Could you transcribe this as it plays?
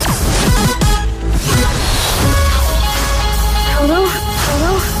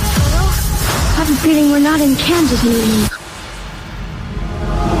have a feeling we're not in Kansas anymore.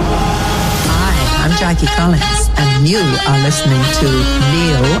 Hi, I'm Jackie Collins, and you are listening to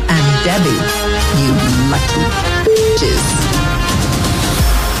Neil and Debbie, you lucky bitches.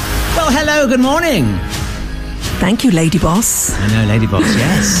 Well, hello, good morning. Thank you, Lady Boss. I know, Lady Boss,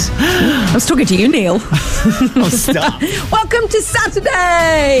 yes. I was talking to you, Neil. Oh, stop. Welcome to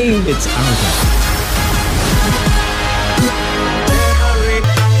Saturday. It's arrogant.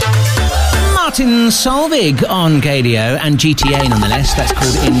 Martin Solveig on Gadio and GTA nonetheless. That's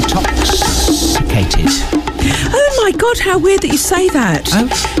called Intoxicated. Oh my God, how weird that you say that. Oh.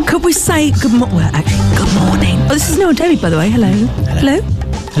 Could we say good morning? Well, actually, good morning. Oh, this is Neil and Debbie, by the way. Hello. Hello.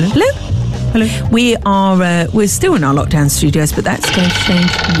 Hello. Hello. Hello. We are, we're still in our lockdown studios, but that's going to change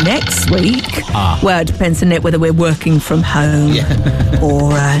next week. Well, it depends on it whether we're working from home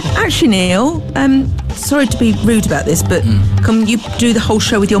or, actually, Neil, sorry to be rude about this, but can you do the whole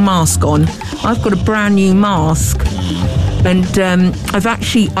show with your mask on? I've got a brand new mask, and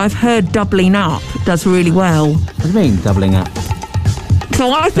I've heard doubling up does really well. What do you mean, doubling up?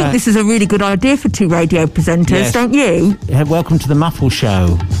 So I think this is a really good idea for two radio presenters, don't you? Welcome to the Muffle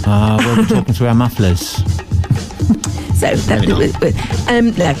Show. We'll be talking to our mufflers. So,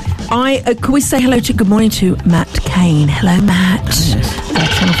 can we say hello to good morning to Matt Kane? Hello, Matt.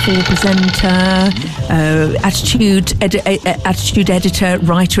 Channel 4 presenter, attitude editor,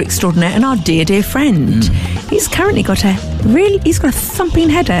 writer extraordinaire, and our dear friend. He's currently got a thumping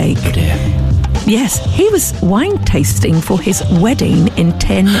headache. Oh dear. Yes, he was wine tasting for his wedding in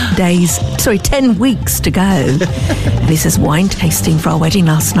 10 weeks to go. And he says, wine tasting for our wedding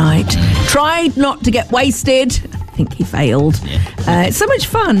last night. Tried not to get wasted. I think he failed. It's so much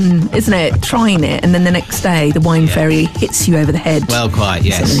fun, isn't it? Trying it, and then the next day the wine fairy hits you over the head. Well, quite,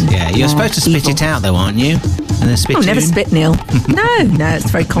 yes. You're supposed to spit it out though, aren't you? And then spit never spit, Neil. No,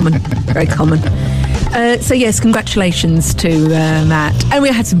 it's very common. Very common. So yes, congratulations to Matt. And we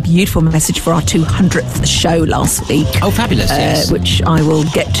had some beautiful message for our 200th show last week. Oh, fabulous, yes. Which I will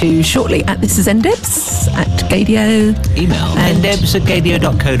get to shortly. This is ndebs at Gadio. Email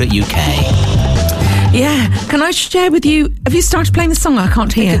ndebs@gadio.co.uk. Yeah. Can I share with you, have you started playing the song? I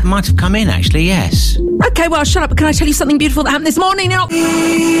can't hear. It might have come in, actually, yes. Okay, well, shut up. Can I tell you something beautiful that happened this morning?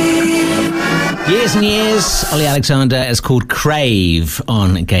 Years and years, Ollie Alexander is called Crave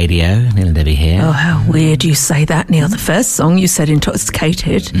on Gadio. Neil and Debbie here. Oh, how weird you say that, Neil. The first song you said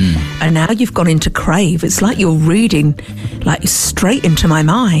Intoxicated, and now you've gone into Crave. It's like you're reading like straight into my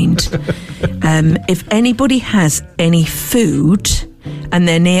mind. If anybody has any food and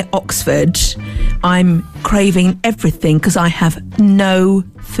they're near Oxford, I'm craving everything because I have no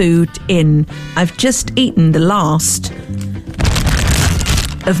food in. I've just eaten the last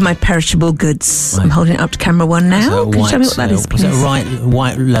of my perishable goods. Right. I'm holding it up to camera one now. Can you tell me what that is, please? Is it a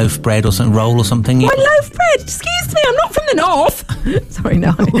white loaf bread or something, roll or something? White loaf bread? Excuse me, I'm not from the north. Sorry,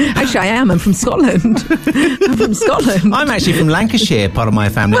 no. Actually, I am. I'm from Scotland. I'm actually from Lancashire, part of my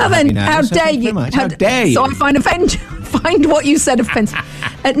family. Well then, how dare you? How dare you? So I find what you said offensive.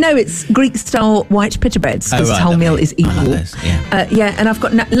 No, it's Greek-style white pita breads. This whole meal is equal. I like those, and I've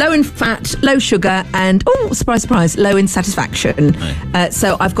got low in fat, low sugar, and surprise, surprise, low in satisfaction. Right.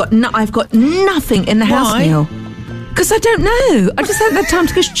 So I've got nothing in the house meal. Because I don't know. I just haven't had time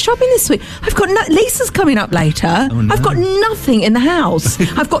to go shopping this week. I've got Lisa's coming up later. Oh, no. I've got nothing in the house.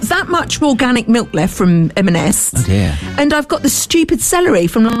 I've got that much organic milk left from M&S. Oh dear. And I've got the stupid celery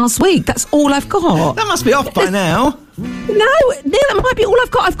from last week. That's all I've got. That must be off by now. No, that might be all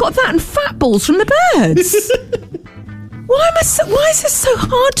I've got. I've got that and fat balls from the birds. Why is this so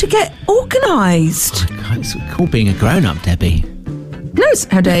hard to get organised? Oh, it's called being a grown-up, Debbie. No,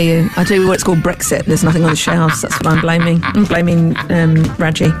 how dare you? I tell you what, it's called Brexit. There's nothing on the shelves. That's what I'm blaming. I'm blaming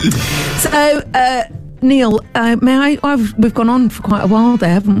Raji. So, Neil, we've gone on for quite a while there,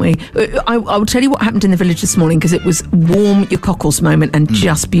 haven't we? I will tell you what happened in the village this morning because it was warm your cockles moment and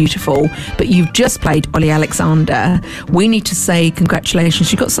just beautiful. But you've just played Ollie Alexander. We need to say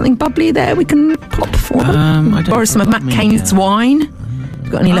congratulations. You got something bubbly there we can pop for them? Borrow some of Matt Kane's wine.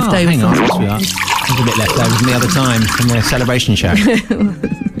 Got any left over? Hang on, there's a bit left over from the other time from the celebration show.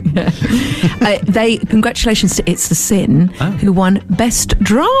 Congratulations to It's a Sin, who won Best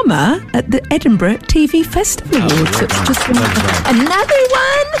Drama at the Edinburgh TV Festival Awards. So it's just another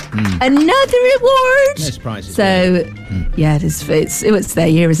award. No surprises. So, it's their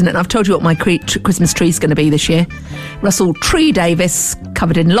year, isn't it? And I've told you what my Christmas tree is going to be this year. Russell Tree Davis,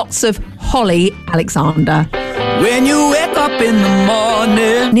 covered in lots of Holly Alexander. When you wake up up in the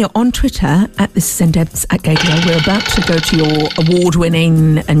morning. Neil, on Twitter, at This Is NDebs at Gadio, we're about to go to your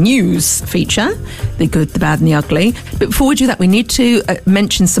award-winning news feature, The Good, The Bad and The Ugly. But before we do that, we need to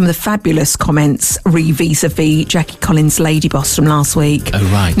mention some of the fabulous comments vis-a-vis Jackie Collins' Lady Boss from last week. Oh,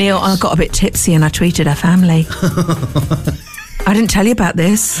 right. Neil, I got a bit tipsy and I tweeted her family. I didn't tell you about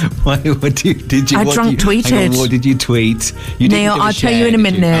this. What did you? I drunk tweeted. Hang on, what did you tweet? You Neil, I'll tell you in a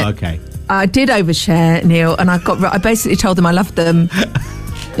minute. Oh, okay. I did overshare, Neil, and I basically told them I loved them.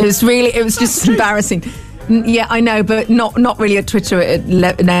 It was just embarrassing. Yeah, I know, but not really at Twitter.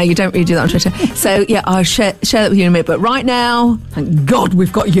 No, you don't really do that on Twitter. So, yeah, I'll share that with you in a minute. But right now, thank God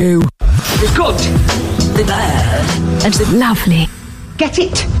we've got you. The good, the bad, and the Lovely. Get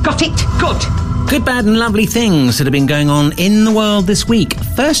it? Got it? Good. Good, bad and lovely things that have been going on in the world this week.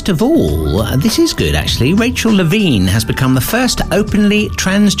 First of all, this is good actually, Rachel Levine has become the first openly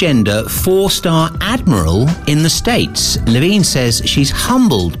transgender 4-star admiral in the States. Levine says she's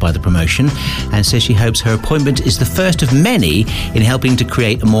humbled by the promotion and says she hopes her appointment is the first of many in helping to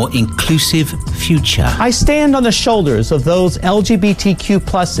create a more inclusive future. I stand on the shoulders of those LGBTQ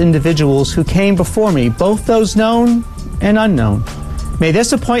plus individuals who came before me, both those known and unknown. May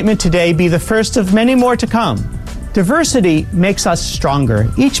this appointment today be the first of many more to come. Diversity makes us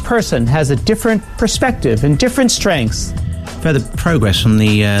stronger. Each person has a different perspective and different strengths. Further progress from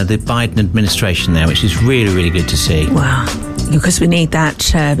the Biden administration there, which is really, really good to see. Wow. Because we need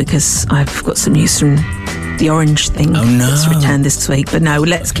that, because I've got some news from the orange thing that's returned this week. But no,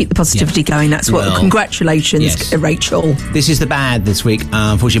 let's keep the positivity going. That's what. Congratulations, Rachel. This is the bad this week.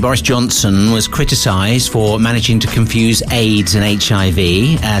 Unfortunately, Boris Johnson was criticised for managing to confuse AIDS and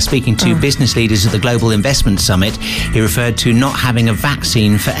HIV. Speaking to business leaders at the Global Investment Summit, he referred to not having a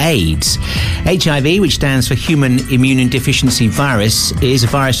vaccine for AIDS. HIV, which stands for Human Immunodeficiency Virus, is a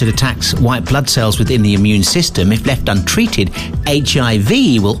virus that attacks white blood cells within the immune system. If left untreated,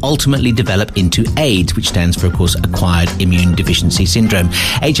 HIV will ultimately develop into AIDS, which stands for, of course, Acquired Immune Deficiency Syndrome.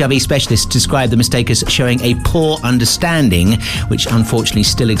 HIV specialists describe the mistake as showing a poor understanding, which unfortunately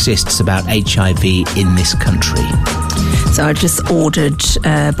still exists about HIV in this country. So I just ordered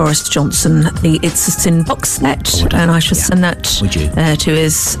Boris Johnson the It's a Sin box set, and I shall send that to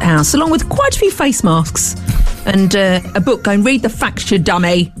his house, along with quite a few face masks and a book going, read the facts, you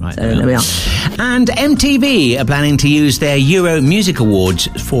dummy. Right, so there we are. And MTV are planning to use their Euro Music Awards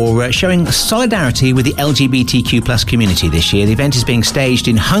for showing solidarity with the LGBTQ plus community this year. The event is being staged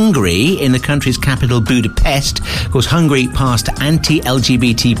in Hungary, in the country's capital Budapest. Of course, Hungary passed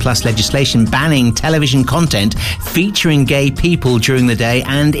anti-LGBT plus legislation banning television content featuring gay people during the day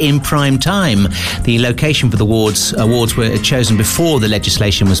and in prime time. The location for the awards were chosen before the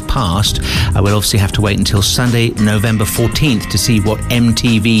legislation was passed. We'll obviously have to wait until Sunday, November 14th to see what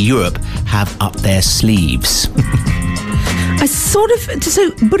MTV Europe have up their sleaves. So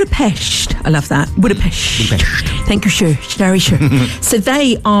Budapest, I love that. Budapest. Thank you, sure. Very sure. So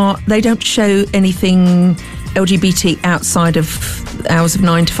they don't show anything LGBT outside of hours of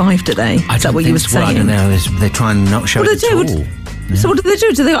 9 to 5, do they? Is that what you were saying? I don't know. They try and not show it at all. Yeah. So what do they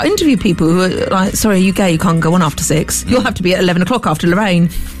do? Do they interview people who are like, sorry, are you gay? You can't go on after 6. You'll have to be at 11 o'clock after Lorraine.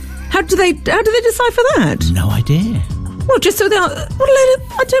 How do they decipher that? No idea. Well, just so they are.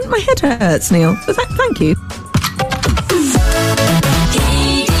 My head hurts, Neil. So thank you.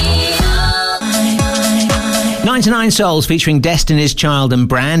 Nine Souls featuring Destiny's Child and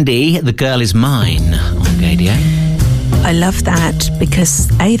Brandy. The Girl Is Mine on Gadio. I love that because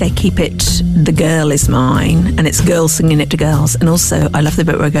they keep it The Girl Is Mine, and it's girls singing it to girls. And also I love the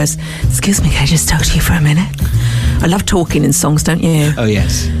bit where it goes, excuse me, can I just talk to you for a minute? I love talking in songs, don't you? Oh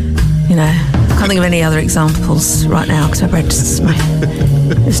yes. You know, I can't think of any other examples right now because my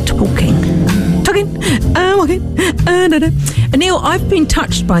brain is talking. Walking. And Neil, I've been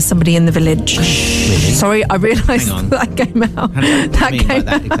touched by somebody in the village. Really? Sorry, I realised that came out. That came out.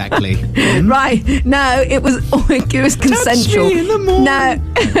 That exactly. Right. No, it was consensual. Touch me in the morning. No,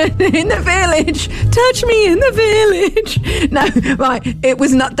 in the village. Touch me in the village. No, right. It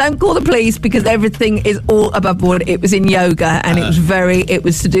was not. Don't call the police because everything is all above board. It was in yoga, and it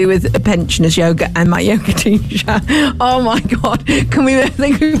was to do with pensioners yoga and my yoga teacher. Oh my God! Can we move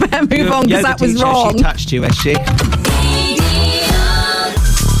on because that was wrong. She touched you, has she?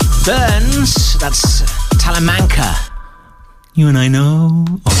 Burns, that's Talamanca. You and I know.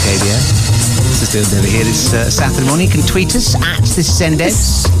 On Gadio. This is over here this Saturday morning. You can tweet us at This Is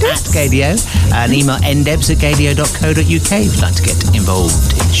NDebs, at Gadio, and email ndebs@gadio.co.uk if you'd like to get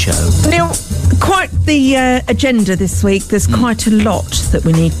involved in the show. Neil, Quite the agenda this week. There's quite a lot that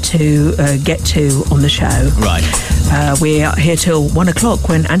we need to get to on the show. Right. We are here till 1 o'clock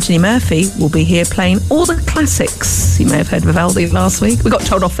when Anthony Murphy will be here playing all the classics. You may have heard Vivaldi last week. We got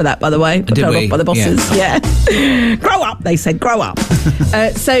told off for that, by the way. Got told off by the bosses. Yeah. Grow up, they said. Grow up.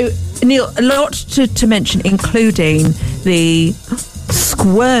 So, Neil, a lot to mention, including the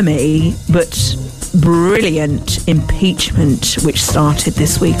squirmy but brilliant impeachment which started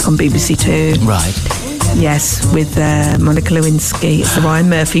this week on BBC Two. Right. Yes, with Monica Lewinsky. It's the Ryan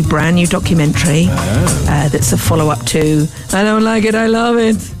Murphy brand new documentary that's a follow-up to I Don't Like It, I Love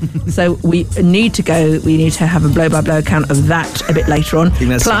It. So we need to go. We need to have a blow-by-blow account of that a bit later on. I think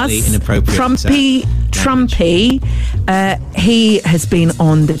that's slightly inappropriate. Trumpy, he has been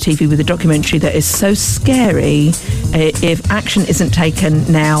on the TV with a documentary that is so scary. If action isn't taken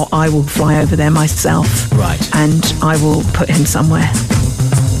now, I will fly over there myself. Right. And I will put him somewhere.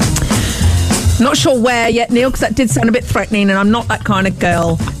 Not sure where yet, Neil, because that did sound a bit threatening, and I'm not that kind of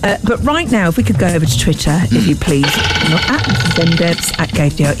girl. But right now, if we could go over to Twitter, if you please. At ndebs at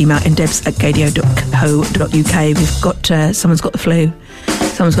Gadio, email ndebs@gadio.co.uk. We've got, someone's got the flu.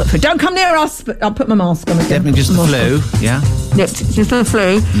 Someone's got the flu. Don't come near us, but I'll put my mask on again. Definitely just the flu, yeah? Yep, just the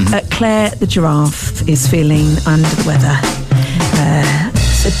flu. Claire the giraffe is feeling under the weather.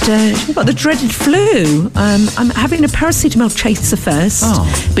 She's got the dreaded flu. I'm having a paracetamol chaser first,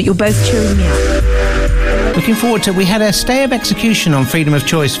 but you're both cheering me up. Looking forward to. We had a stay of execution on freedom of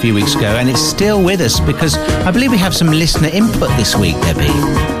choice a few weeks ago, and it's still with us because I believe we have some listener input this week, Debbie.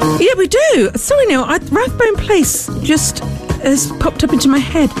 Yeah, we do. Sorry, Neil. Rathbone Place just has popped up into my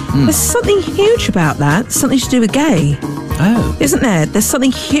head. There's something huge about that. Something to do with gay. Oh. Isn't there? There's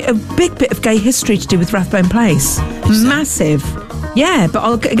something, a big bit of gay history to do with Rathbone Place. Massive. Yeah, but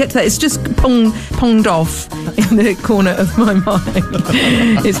I'll get to that. It's just ponged off in the corner of my mind.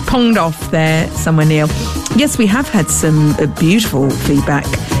 It's ponged off there somewhere, Neil. Yes, we have had some beautiful feedback,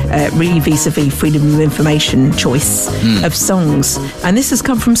 really vis-a-vis freedom of information choice of songs. And this has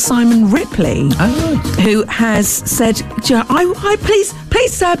come from Simon Ripley, who has said, please,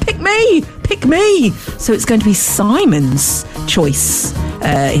 sir, pick me. So it's going to be Simon's choice.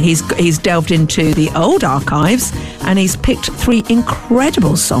 He's delved into the old archives and he's picked 3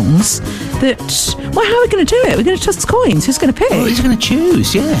 incredible songs that, well, how are we going to do it? We're going to toss coins. Who's going to pick? Oh, who's going to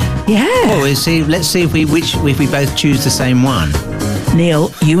choose? Yeah. Well, let's see if we both choose the same one.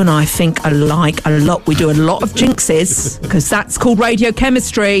 Neil, you and I think alike a lot. We do a lot of jinxes because that's called radio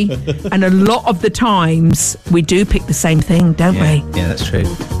chemistry, and a lot of the times we do pick the same thing, don't we? Yeah, that's true.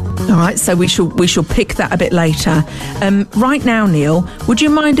 All right, so we shall pick that a bit later. Right now, Neil, would you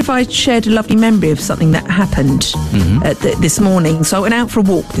mind if I shared a lovely memory of something that happened this morning? So I went out for a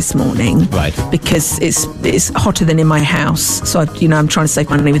walk this morning, right? Because it's hotter than in my house. So I'm trying to save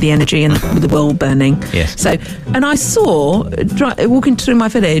money with the energy and with the world burning. Yes. So, and I saw walking through my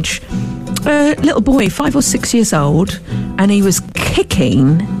village, a little boy, 5 or 6 years old, and he was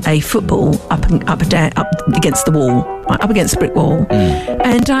kicking a football up against the wall, up against a brick wall.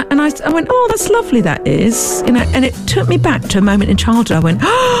 And I went, oh, that's lovely, that is. And it took me back to a moment in childhood. I went,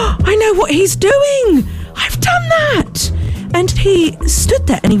 oh, I know what he's doing. I've done that. And he stood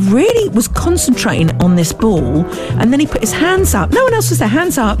there and he really was concentrating on this ball. And then he put his hands up. No one else was there,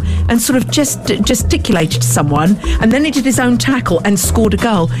 hands up, and sort of gesticulated to someone. And then he did his own tackle and scored a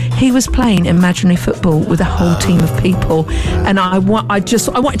goal. He was playing imaginary football with a whole team of people. And I wanted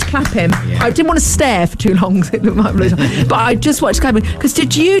to clap him. Yeah. I didn't want to stare for too long, but I just wanted to clap him. Because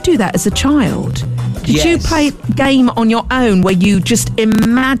did you do that as a child? Did you play a game on your own where you just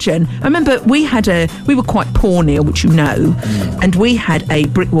imagine? I remember we were quite poor, Neil, which you know, and we had a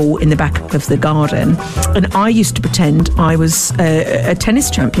brick wall in the back of the garden, and I used to pretend I was a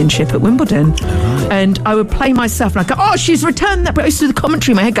tennis championship at Wimbledon, and I would play myself, and I'd go, oh, she's returned that, but I used to do the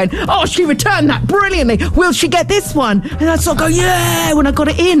commentary in my head going, oh, she returned that brilliantly, will she get this one? And I'd sort of go, yeah, when I got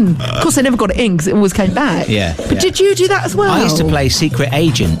it in. Of course, I never got it in because it always came back. But did you do that as well? I used to play secret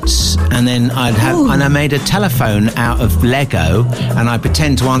agents, and then and I made a telephone out of Lego, and I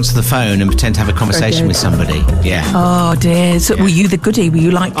pretend to answer the phone and pretend to have a conversation with somebody. Yeah. Oh dear. So were you the goodie? Were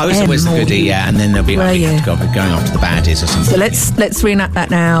you like? I was always the goodie. Yeah, and then there'll be going after the baddies or something. So let's reenact that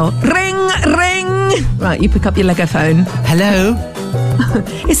now. Ring. Right, you pick up your Lego phone. Hello.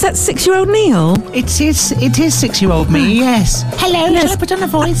 Is that 6-year-old Neil? It is 6-year-old me. Yes. Hello. Yes. Shall I put on a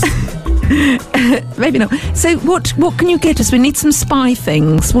voice? Maybe not. So what can you get us? We need some spy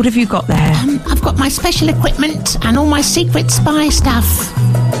things. What have you got there? I've got my special equipment and all my secret spy stuff.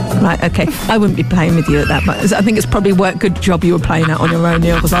 Right, okay. I wouldn't be playing with you at that, but I think it's probably good job you were playing that on your own,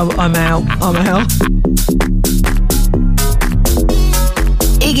 Neil, because I'm out.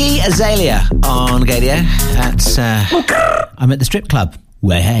 Iggy Azalea on Gadio. That's I'm at the strip club.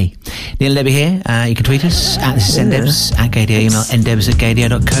 Way hey. Neil and Debbie here. You can tweet us at this is ndebs at Gadio. Email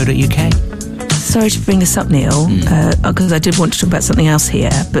ndebs@gadio.co.uk. Sorry to bring this up, Neil, because I did want to talk about something else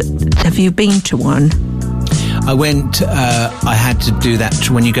here, but have you been to one? I went, I had to do that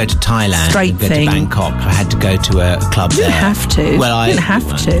when you go to Thailand. Straight go thing. to Bangkok. I had to go to a club there. You didn't have to. Well, you didn't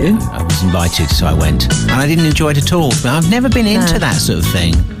have to. I was invited, so I went. And I didn't enjoy it at all. But I've never been into that sort of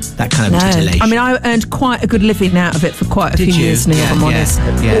thing. That kind of titillation. I mean, I earned quite a good living out of it for quite a few you? years, Neil, if I'm honest.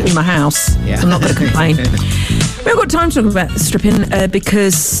 Yeah. Bought me my house. Yeah. So I'm not going to complain. We haven't got time to talk about stripping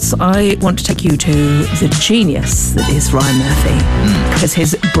because I want to take you to the genius that is Ryan Murphy. Because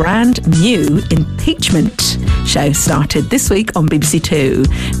his brand new impeachment show started this week on BBC Two.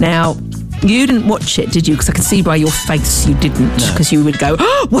 Now, you didn't watch it, did you? Because I can see by your face you didn't. Because you would go,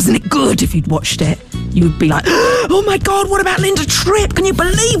 oh, wasn't it good if you'd watched it? You'd be like, oh my God, what about Linda Tripp? Can you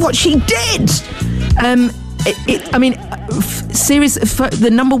believe what she did? The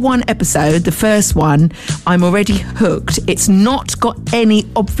number one episode, the first one, I'm already hooked. It's not got any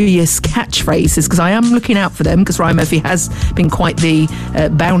obvious catchphrases because I am looking out for them because Ryan Murphy has been quite the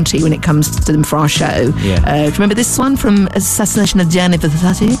bounty when it comes to them for our show. Do you remember this one from Assassination of Gianni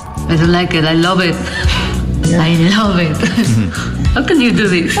Versace? I don't like it. I love it. Yeah. I love it. How can you do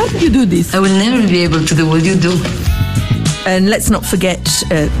this? How can you do this? I will never be able to do what you do. And let's not forget,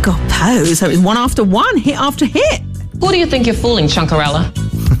 Pose. So it was one after one, hit after hit. Who do you think you're fooling, Shankarella?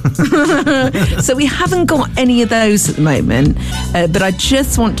 So we haven't got any of those at the moment, but I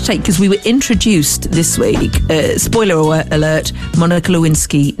just want to take, because we were introduced this week, spoiler alert, Monica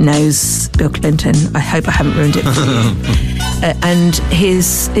Lewinsky knows Bill Clinton. I hope I haven't ruined it for you. And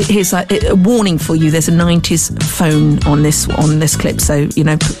here's a warning for you. There's a 90s phone on this clip, so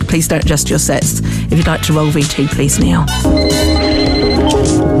please don't adjust your sets. If you'd like to roll VT, please, Neil.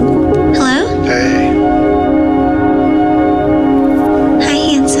 Hello? Hey. Hi,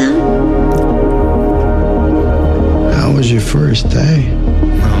 handsome. How was your first day?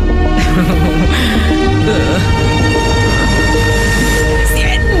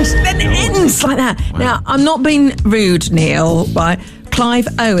 Then it ends like that. Wow. Now, I'm not being rude, Neil, but Clive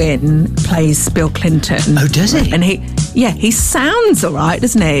Owen plays Bill Clinton. Oh, does he? And he sounds all right,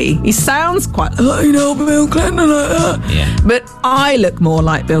 doesn't he? He sounds quite, Bill Clinton like that. Yeah. But I look more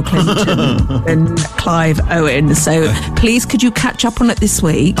like Bill Clinton than Clive Owen. So please, could you catch up on it this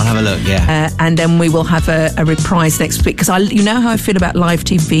week? I'll have a look, yeah. And then we will have a reprise next week. Because you know how I feel about live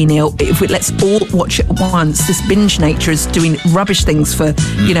TV, Neil. Let's all watch it at once. This binge nature is doing rubbish things for,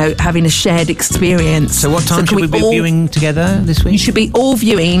 having a shared experience. So what time should we be viewing together this week? You should be all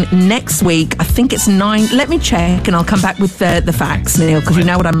viewing next week. I think it's 9. Let me check and I'll come back with the facts, Neil, because you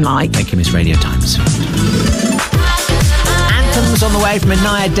know what I'm like. Thank you, Miss Radio Times. Anthems on the way from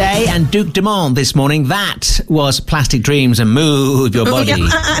Anaya Day and Duke Dumont this morning. That was Plastic Dreams and Move Your Body.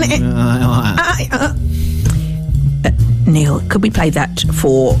 Neil, could we play that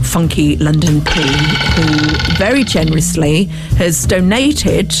for Funky London P, who very generously has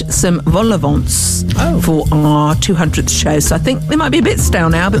donated some vol au vents for our 200th show. So I think they might be a bit stale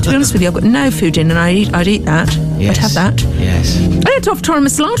now, but to be honest with you, I've got no food in and I'd eat that. Yes. I'd have that. Yes. I ate off Torra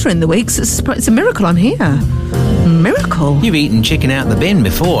Maslata in the week, so it's a miracle I'm here. Miracle. You've eaten chicken out the bin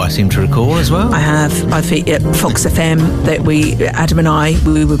before, I seem to recall, as well. I have. I've eaten at Fox FM that Adam and I,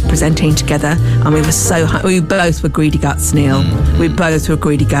 we were presenting together, and we were so we both were greedy guts, Neil. We both were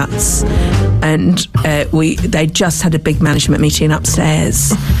greedy guts. And they just had a big management meeting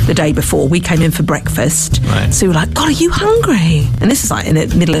upstairs the day before. We came in for breakfast. Right. So we were like, God, are you hungry? And this is like in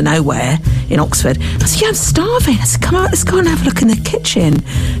the middle of nowhere in Oxford. I said, yeah, I'm starving. I said, come out, let's go and have a look in the kitchen.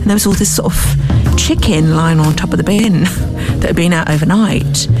 And there was all this sort of chicken lying on top of the bin that had been out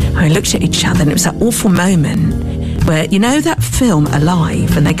overnight. And we looked at each other and it was that awful moment where, that film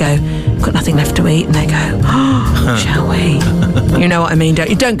Alive, and they go, got nothing left to eat, and they go, oh, shall we? You know what I mean, don't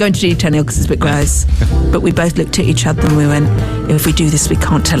you? Don't go into detail, Neil, because it's a bit gross. But we both looked at each other and we went, if we do this, we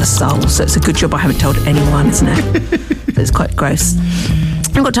can't tell a soul. So it's a good job I haven't told anyone, isn't it? It's quite gross.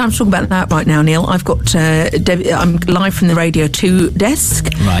 I haven't got time to talk about that right now, Neil. I've got I'm live from the Radio 2 desk.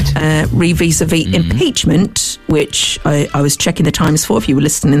 Right. Vis-a-vis impeachment, which I was checking the times for if you were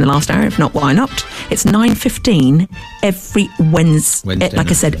listening in the last hour. If not, why not? It's 9:15 every Wednesday.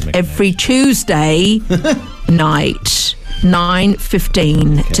 Like I said, every Tuesday night.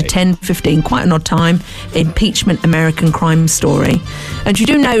 9:15 to 10:15, quite an odd time. Impeachment American Crime Story. And you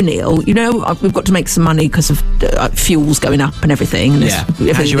do know, Neil, we've got to make some money because of fuels going up and everything. And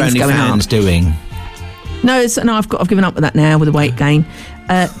how's your OnlyFans doing? No, I've given up with that now with the weight gain.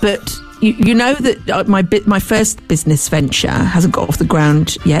 But you know that my first business venture hasn't got off the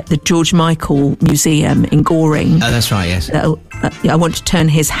ground yet. The George Michael Museum in Goring. Oh, that's right. Yes. I want to turn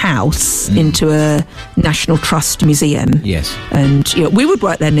his house into a National Trust museum. Yes. And we would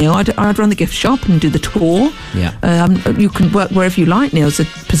work there, Neil. I'd run the gift shop and do the tour. Yeah. You can work wherever you like, Neil. There's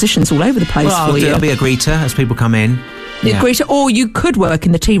positions all over the place for you. I'll be a greeter as people come in. Greeter, or you could work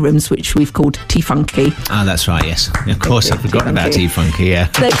in the tea rooms, which we've called Tea Funky. Oh, that's right, yes. Of course, I've forgotten about Tea Funky, yeah.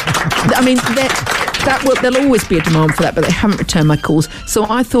 There'll always be a demand for that, but they haven't returned my calls. So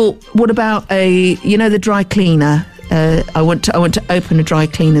I thought, what about the dry cleaner? I want to open a dry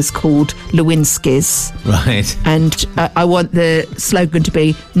cleaners called Lewinsky's. Right. And I want the slogan to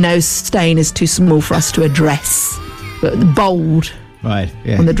be, no stain is too small for us to address. But bold. Right,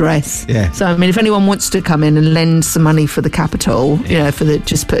 yeah. On the dress. Yeah. So, if anyone wants to come in and lend some money for the capital,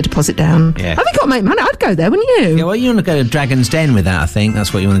 just put a deposit down. Yeah. Have you got to make money? I'd go there, wouldn't you? Yeah, well, you want to go to Dragon's Den with that, I think.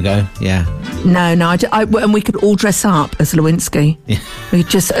 That's what you want to go, yeah. No, and we could all dress up as Lewinsky. Yeah.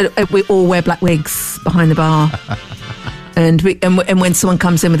 We all wear black wigs behind the bar. And when someone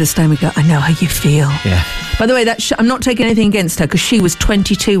comes in with a stain, we go, I know how you feel. Yeah. By the way, I'm not taking anything against her, because she was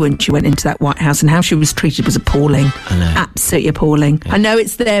 22 when she went into that White House, and how she was treated was appalling. I know. Absolutely appalling. Yeah. I know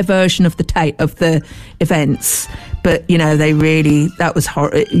it's their version of the events, but that was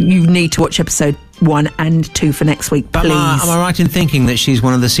horrible. You need to watch episode 1 and 2 for next week, please. Am I right in thinking that she's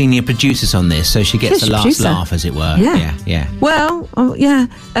one of the senior producers on this, so she gets the last laugh, as it were? Yeah. Well, yeah.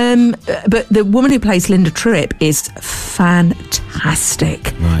 But the woman who plays Linda Tripp is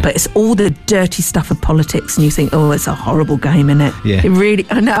fantastic. Right. But it's all the dirty stuff of politics, and you think, oh, it's a horrible game, isn't it? Yeah. It really.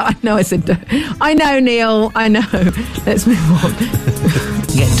 I know. I said, I know, Neil. I know. Let's move on.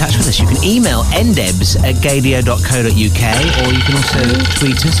 Get in touch with us. You can email ndebs@gadio.co.uk, or you can also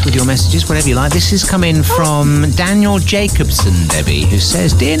tweet us with your messages, whatever you like. This is coming from Daniel Jacobson, Debbie, who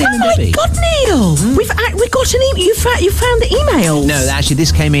says, "Dear Neil and Debbie." Oh my God, Neil! We got an email. You found the email. No, actually,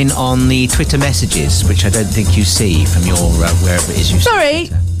 this came in on the Twitter messages, which I don't think you see from your wherever it is you see. Sorry.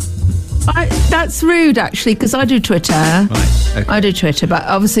 That's rude, actually, because I do Twitter. Right, okay. I do Twitter, but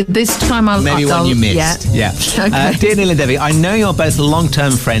obviously this time I'll... Maybe one you missed. Yeah. Okay. Dear Neil and Debbie, I know you're both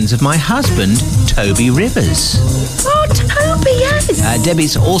long-term friends of my husband, Toby Rivers. Oh, Toby, yes.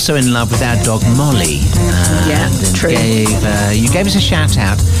 Debbie's also in love with our dog, Molly. True. You gave us a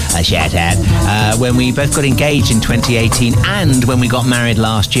shout-out when we both got engaged in 2018 and when we got married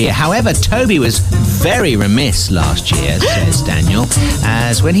last year. However, Toby was very remiss last year, says Daniel,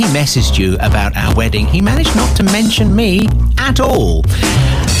 as when he messaged you about our wedding, he managed not to mention me at all.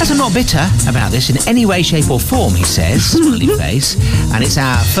 As I'm not bitter about this in any way, shape or form, he says, smiley face, and it's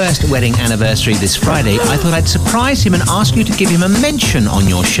our first wedding anniversary this Friday, I thought I'd surprise him and ask you to give him a mention on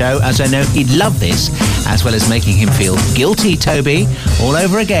your show, as I know he'd love this, as well as making him feel guilty, Toby, all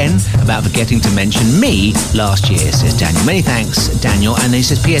over again, about forgetting to mention me last year, says Daniel. Many thanks, Daniel. And he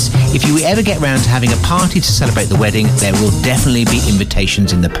says, P.S. if you ever get round to having a party to celebrate the wedding, there will definitely be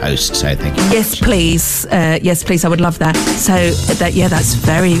invitations in the post. So thank you. Yes, please. Yes, please. I would love that. So that's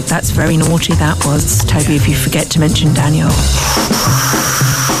very naughty. That was, Toby, if you forget to mention Daniel.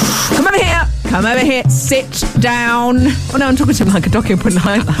 Come over here. Sit down. Oh no, I'm talking to him like a dog. Like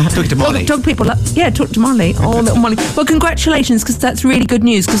that. Talk to Molly. Talk people. Talk to Molly. Oh, little Molly. Well, congratulations, because that's really good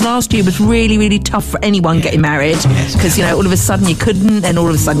news. Because last year was really, really tough for anyone getting married. Because all of a sudden you couldn't, then all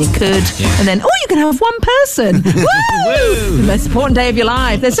of a sudden you could, and then you can have one person. Woo! The most important day of your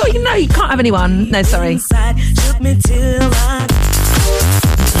life. There's you can't have anyone. No, sorry.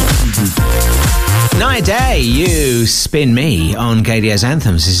 Night day, you spin me on Gadio's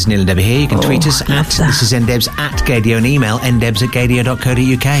Anthems. This is Neil and Debbie here. You can tweet us this is ndebs at Gadio, and email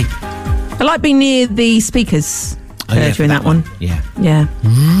ndebs@gadio.co.uk. I like being near the speakers during that one. Yeah. Yeah.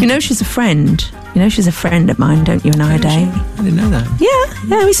 She's a friend. She's a friend of mine, don't you, Naya Day? I didn't know that.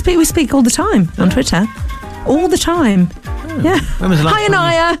 Yeah, we speak all the time on Twitter. All the time. Oh. Yeah. Hi,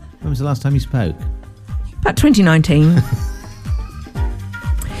 Naya. When was the last time you spoke? About 2019.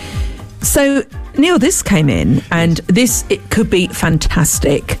 So, Neil, this came in, and it could be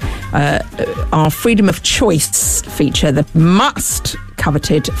fantastic. Our Freedom of Choice feature, the must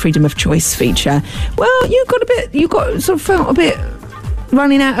coveted Freedom of Choice feature. Well, you got sort of felt a bit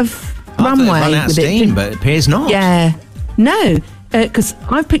running out of runway. Run out of steam, but it appears not. Yeah. No, because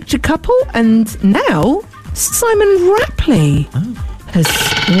I've picked a couple, and now Simon Rapley has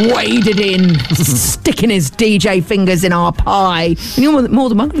waded in, sticking his DJ fingers in our pie. And you're more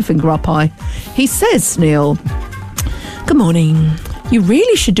than welcome to finger our pie. He says, Neil, good morning. You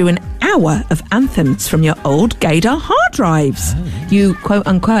really should do an hour of anthems from your old Gaydar hard drives you, quote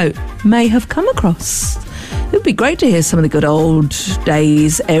unquote, may have come across. It'd be great to hear some of the good old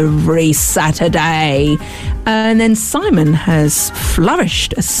days every Saturday. And then Simon has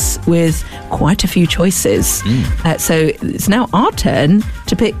flourished us with quite a few choices. So it's now our turn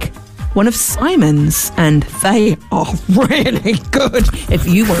to pick one of Simon's, and they are really good. If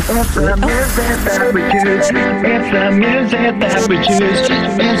you want to... It's the music that we choose. It's the music that we choose.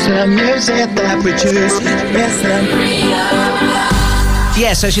 It's the music that we choose. It's the...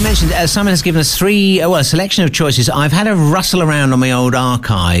 Yes, as you mentioned, Simon has given us a selection of choices. I've had a rustle around on my old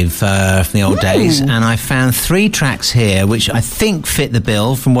archive from the old days, and I found 3 tracks here which I think fit the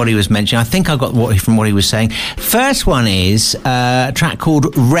bill from what he was mentioning. I think I got from what he was saying. First one is a track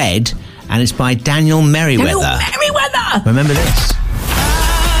called Red, and it's by Daniel Merriweather. Remember this?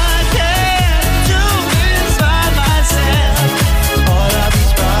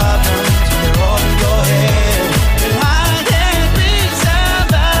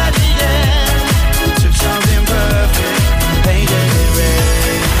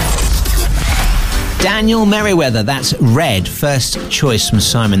 Daniel Merriweather, that's Red, first choice from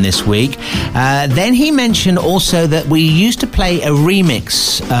Simon this week. Then he mentioned also that we used to play a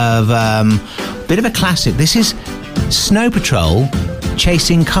remix of a bit of a classic. This is Snow Patrol,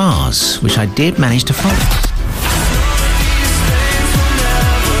 Chasing Cars, which I did manage to find.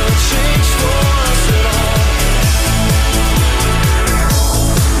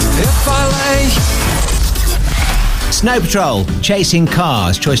 Snow Patrol, Chasing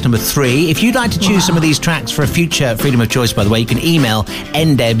Cars, choice number 3. If you'd like to choose some of these tracks for a future Freedom of Choice, by the way, you can email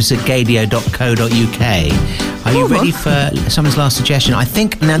ndebs@gadio.co.uk. Are you ready for someone's last suggestion? I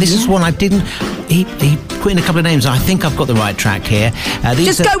think, now this is one I didn't, he put in a couple of names. I think I've got the right track here.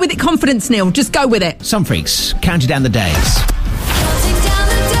 Just go with it, confidence, Neil. Just go with it. Some Freaks, Counting Down the Days.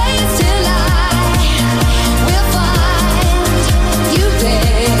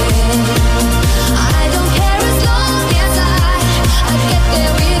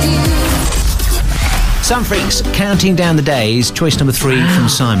 Some Freaks, Counting Down the Days, choice number 3 from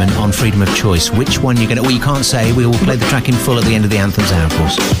Simon on Freedom of Choice. Which one you're going to... Well, you can't say. We will play the track in full at the end of the Anthems hour, of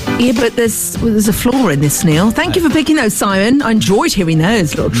course. Yeah, but there's a flaw in this, Neil. Thank you for picking those, Simon. I enjoyed hearing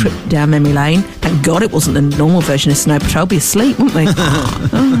those. Little trip down memory lane. Thank God it wasn't the normal version of Snow Patrol. Be asleep, wouldn't we?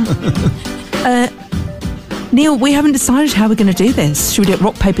 Neil, we haven't decided how we're going to do this. Should we do it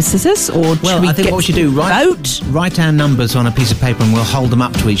rock, paper, scissors? Or well, I think what we should do, write our numbers on a piece of paper and we'll hold them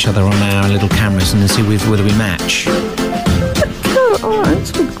up to each other on our little cameras and then see whether we match. All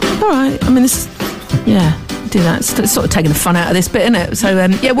right. I mean, this... Yeah, do that. It's sort of taking the fun out of this bit, isn't it? So,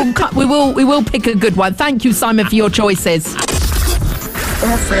 yeah, we will pick a good one. Thank you, Simon, for your choices.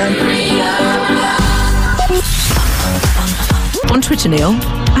 On Twitter, Neil,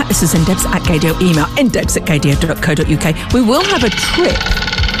 @this is ndebs @gadio, email ndebs@gadio.co.uk. We will have a trip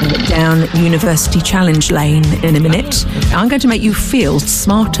down University Challenge Lane in a minute. I'm going to make you feel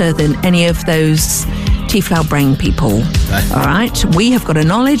smarter than any of those T-Flower brain people. All right? We have got a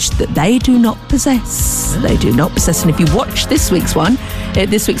knowledge that they do not possess. They do not possess. And if you watch this week's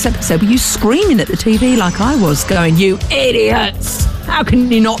episode, were you screaming at the TV like I was, going, "You idiots! How can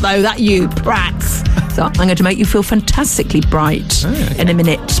you not know that, you brats?" So I'm going to make you feel fantastically bright in a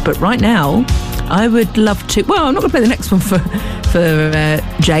minute. But right now, I would love to... Well, I'm not going to play the next one for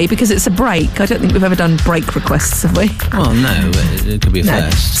Jay because it's a break. I don't think we've ever done break requests, have we? Well, no, it could be a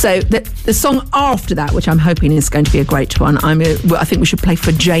first. So the song after that, which I'm hoping is going to be a great one, I think we should play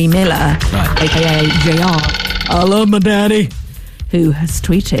for Jay Miller, a.k.a. JR. I love my daddy. Who has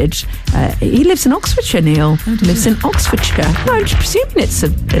tweeted, he lives in Oxfordshire, Neil. Lives in Oxfordshire. No, I'm presuming it's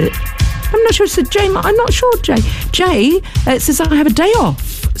I'm not sure it's a Jay. I'm not sure, Jay. Jay says I have a day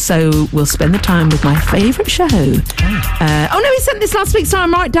off, so we'll spend the time with my favourite show. Oh no, he sent this last week, so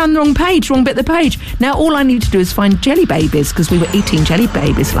I'm right down the wrong bit of the page. Now all I need to do is find Jelly Babies, because we were eating Jelly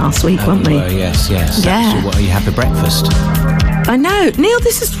Babies last week, weren't we? Yes. Yeah. What you had for breakfast? I know. Neil,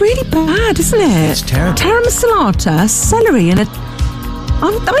 this is really bad, isn't it? It's terrible. Garam masala, celery, and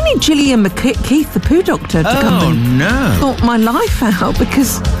I need Gillian McKeith, the poo doctor, to come and sort my life out,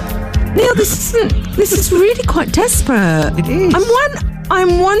 because... Neil, this is really quite desperate. It is.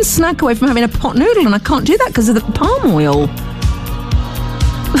 I'm one snack away from having a pot noodle, and I can't do that because of the palm oil.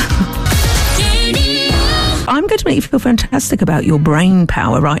 I'm going to make you feel fantastic about your brain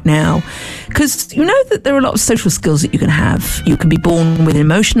power right now, because you know that there are a lot of social skills that you can have. You can be born with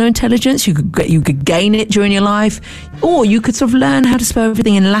emotional intelligence. You could gain it during your life, or you could sort of learn how to spell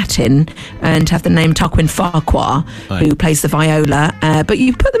everything in Latin and have the name Tarquin Farquhar, who plays the viola. But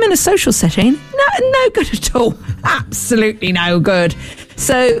you put them in a social setting, no good at all. Absolutely no good.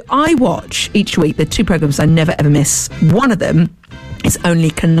 So I watch each week the 2 programs I never ever miss. One of them is Only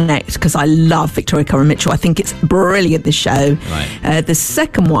Connect, because I love Victoria Coren Mitchell. I think it's brilliant, this show. Right. The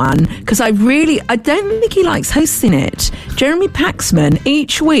second one, because I don't think he likes hosting it. Jeremy Paxman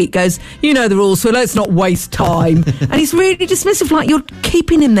each week goes, you know the rules, so let's not waste time. And he's really dismissive, like you're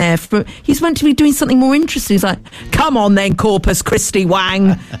keeping him there. He's meant to be doing something more interesting. He's like, come on then, Corpus Christi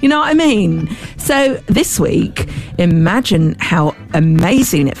Wang. You know what I mean? So this week, imagine how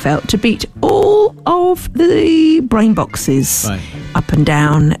amazing it felt to beat all of the brain boxes. Right. Up and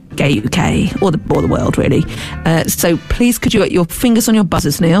down Gay UK, or the world, really. So please, could you get your fingers on your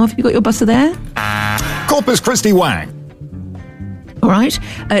buzzers, Neil? Have you got your buzzer there? Corpus Christi Wang. All right.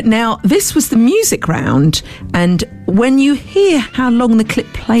 Now, this was the music round, and when you hear how long the clip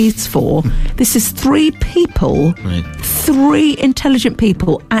plays for, this is three people, Right. three intelligent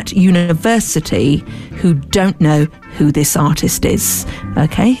people at university who don't know who this artist is.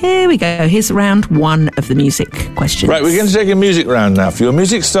 Okay, here we go. Here's round one of the music questions. Right, we're going to take a music round now. For your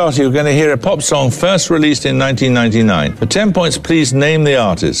music starter, you're going to hear a pop song first released in 1999. For 10 points, please name the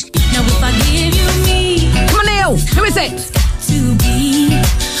artist. Now if I give you me, Come on, Neil. Who is it? to be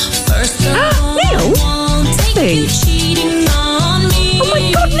first of all, Neil? I won't take Hey. you cheating on me. Oh my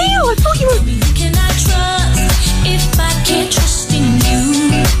God, Neil! I thought you were. Who can I trust if I can't trust in you?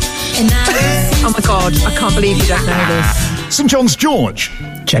 And I Oh my God! I can't believe you don't know this. St John's George.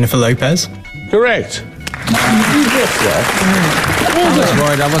 Jennifer Lopez. Correct. I was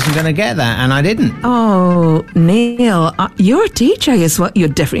worried I wasn't going to get that, and I didn't. Oh, Neil, you're a DJ as well. You're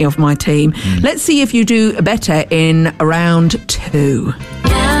definitely off my team. Let's see if you do better in round two.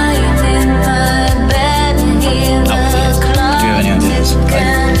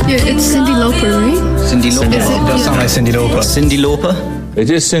 Yeah, it's Cyndi Lauper, right? Cyndi Lauper. Does sound like Cyndi Lauper. Cyndi Lauper. It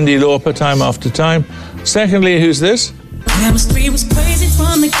is Cyndi Lauper, time after time. Secondly, who's this? Chemistry was crazy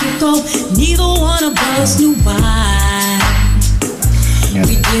from the get-go. Neither one of us knew why. Yeah.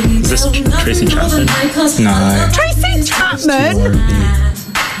 We didn't Is this tell nothing Tracy the other Chapman? night 'cause No. Tracy Chapman?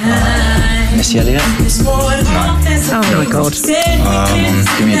 Missy Elliott? Oh my God.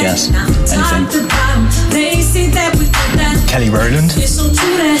 Give me a guess. Anything. Kelly Rowland?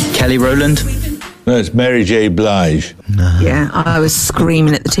 Kelly Rowland? No, it's Mary J. Blige. Yeah, I was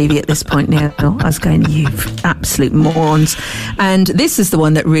screaming at the TV at this point, Neil. I was going, you absolute morons. And this is the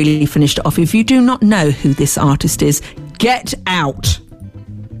one that really finished it off. If you do not know who this artist is, get out.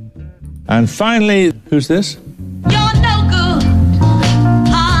 And finally, who's this? You're no good,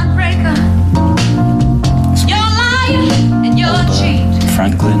 heartbreaker. You're lying and you're cheating.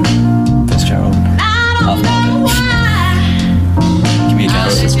 Franklin Fitzgerald. Give me a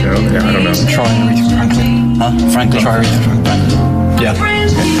guess. Fitzgerald? Yeah, I don't know. Try Aretha Franklin. Huh? Franklin. Try Aretha Franklin. Yeah. Okay.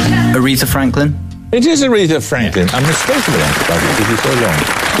 Aretha Franklin? It is Aretha Franklin. I'm mistaken about it because it's so long.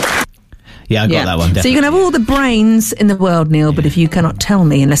 Yeah, I got that one. So you can have all the brains in the world, Neil, but if you cannot tell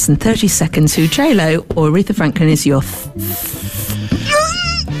me in less than 30 seconds who J-Lo or Aretha Franklin is, you're...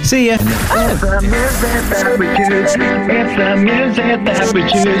 See ya. It's the music that we choose. It's the music that we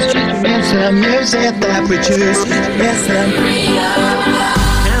choose. It's the music that we choose. It's the...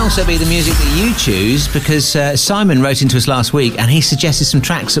 Can also be the music that you choose, because Simon wrote into us last week and he suggested some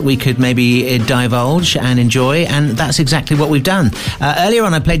tracks that we could maybe divulge and enjoy, and that's exactly what we've done. Earlier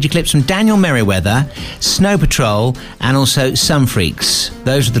on I played you clips from Daniel Merriweather, Snow Patrol, and also Some Freaks.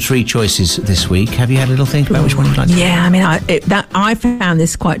 Those are the three choices this week. Have you had a little think about which one you'd like to Yeah, I mean, I found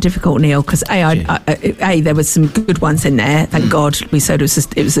this quite difficult, Neil, because there was some good ones in there. Thank God we said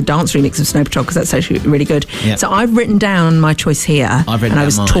it was a dance remix of Snow Patrol, because that's actually really good. Yep. So I've written down my choice here. I've written and I down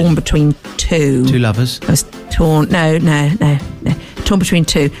was mine. torn between two. Two lovers. I was torn. No. Torn between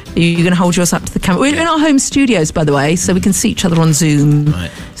two. You're going to hold yours up to the camera. We're in our home studios, by the way, so we can see each other on Zoom.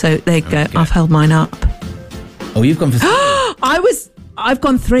 Right. So there you go. I've held mine up. Oh, you've gone for three. I've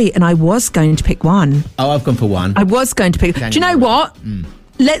gone three, and I was going to pick one. Oh, I've gone for one. I was going to pick. Daniel Do you know what?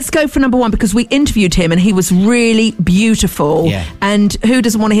 Let's go for number one, because we interviewed him and he was really beautiful. Yeah. And who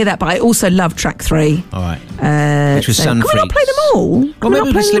doesn't want to hear that? But I also love track three. All right. Which was Sun Can we not Freaks. play them all? Well, maybe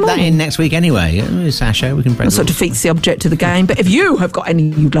we can slip that in next week anyway. It's our show. We can break That sort of defeats the object of the game. But if you have got any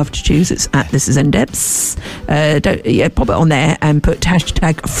you'd love to choose, it's at This Is NDebs. Pop it on there and put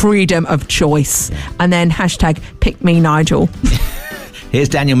hashtag freedom of choice. And then hashtag pick me Nigel. Here's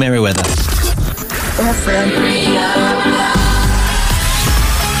Daniel Merriweather.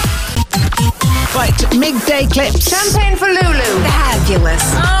 Right, midday clips. Champagne for Lulu. Fabulous.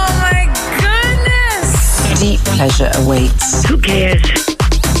 Oh my goodness! Deep pleasure awaits. Who cares?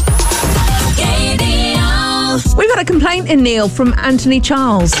 We've got a complaint in, Neil, from Anthony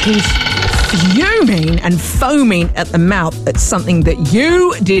Charles, who's fuming and foaming at the mouth at something that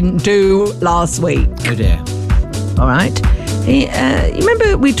you didn't do last week. Oh dear. All right. You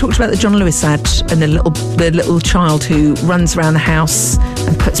remember we talked about the John Lewis ad and the little child who runs around the house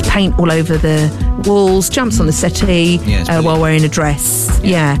and puts paint all over the walls, jumps on the settee while wearing a dress.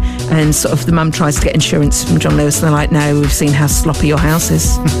 Yeah. And sort of the mum tries to get insurance from John Lewis and they're like, no, we've seen how sloppy your house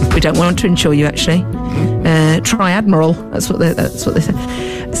is. We don't want to insure you, actually. Try Admiral. That's what they said.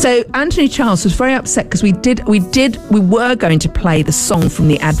 So Anthony Charles was very upset because we were going to play the song from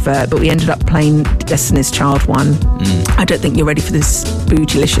the advert, but we ended up playing Destiny's Child one. I don't think you're ready for this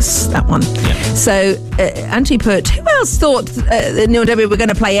bootylicious, that one. Yeah. So Anthony put, who else thought Neil and Debbie were going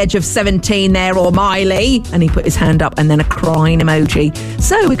to play Edge of 17 there, or Miley? And he put his hand up and then a crying emoji.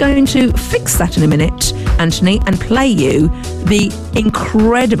 So we're going to fix that in a minute, Anthony, and play you the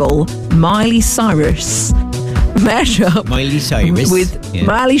incredible Miley Cyrus mashup. Miley Cyrus. With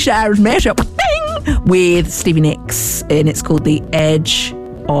Miley Cyrus mashup with Stevie Nicks, and it's called The Edge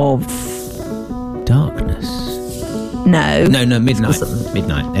of Darkness. No, Midnight.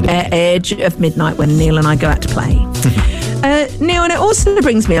 Edge of Midnight, when Neil and I go out to play. Neil, and it also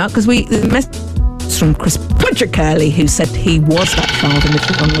brings me up because the message from Chris Curley, who said he was that child in the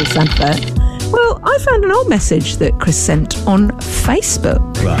John Lewis advert. Well, I found an old message that Chris sent on Facebook.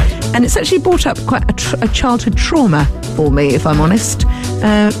 Right. And it's actually brought up quite a childhood trauma for me, if I'm honest.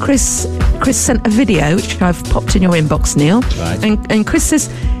 Chris sent a video, which I've popped in your inbox, Neil. Right. And Chris says,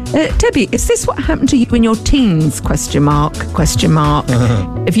 Debbie, is this what happened to you in your teens? ? If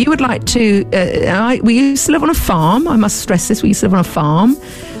you would like to... we used to live on a farm. I must stress this. We used to live on a farm.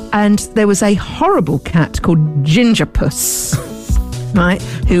 And there was a horrible cat called Gingerpuss. Right,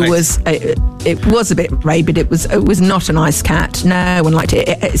 who was it was a bit rabid. It was not a nice cat. No one liked it.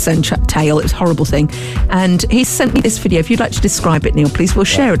 Its own tail. It was a horrible thing. And he sent me this video. If you'd like to describe it, Neil, please, we'll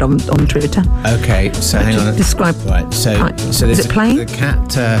share it on Twitter. Okay, so hang on. Describe. Right, so is it playing? The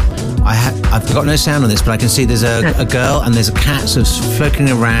cat. I've got no sound on this, but I can see there's a girl and there's a cat sort of floating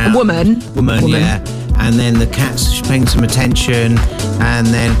around. A woman. Yeah. And then the cat's paying some attention, and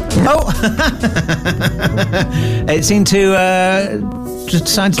then it seemed to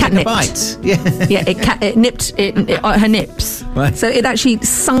decide to take a bite. Yeah. It nipped her nips. Right. So it actually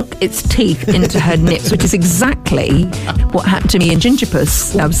sunk its teeth into her nips, which is exactly what happened to me in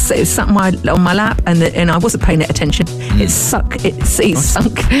Gingerpuss. It sat on my lap, and I wasn't paying it attention. It sunk its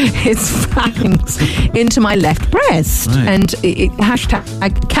fangs into my left breast, and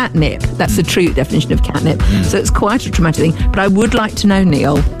hashtag catnip. That's the true definition of catnip. So it's quite a traumatic thing. But I would like to know,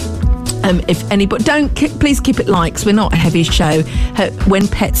 Neil, if anybody, please keep it light, because we're not a heavy show. When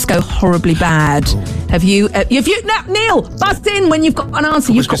pets go horribly bad, have you? Now, Neil, bust in when you've got an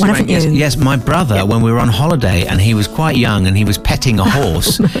answer. You've got one, haven't you? Yes, my brother, when we were on holiday, and he was quite young, and he was petting a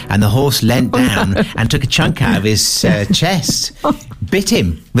horse, and the horse leant down and took a chunk out of his chest, bit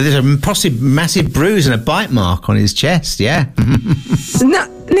him. But there's a possibly massive bruise and a bite mark on his chest. Yeah. No,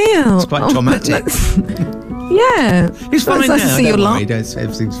 Neil, it's quite traumatic. Yeah, he's fine now.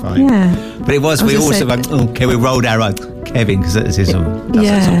 Everything's fine. Yeah, but it was. We also we rolled our eyes, Kevin, because that's his sort of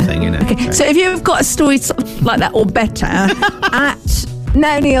thing, you know. Okay, so if you've got a story sort of like that or better,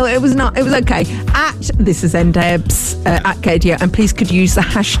 no, Neil, it was not. It was okay. At This Is NDebs at KDO, and please could use the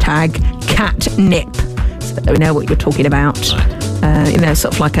hashtag catnip, so we know what you're talking about. Right.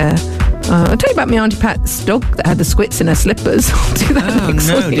 Sort of like a. I'll tell you about my Auntie Pat's dog that had the squits in her slippers. I'll do that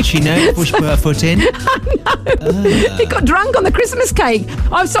next week. Did she know before she put her foot in? No. He got drunk on the Christmas cake.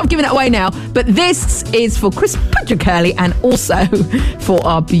 I've sort of given it away now. But this is for Chris Curley and also for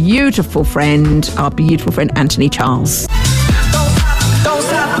our beautiful friend Anthony Charles.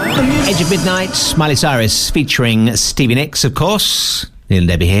 Edge of Midnight, Miley Cyrus featuring Stevie Nicks, of course. Neil and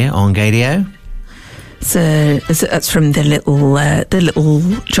Debbie here on Gadio. So that's from the little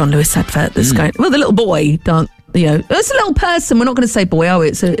John Lewis advert that's going. Well, the little boy, it's a little person. We're not going to say boy,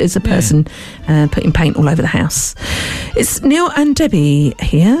 it's a person putting paint all over the house. It's Neil and Debbie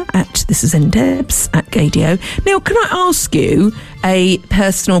here at This Is NDebs at Gadio. Neil, can I ask you a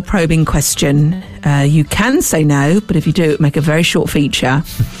personal probing question? You can say no, but if you do, make a very short feature.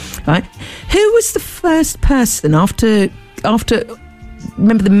 Right? Who was the first person after?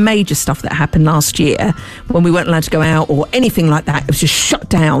 Remember the major stuff that happened last year when we weren't allowed to go out or anything like that? It was just shut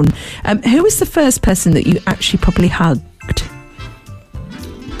down. Who was the first person that you actually properly hugged?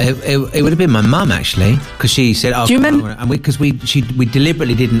 It would have been my mum, actually, because she said, "Oh, do you remember?" And because we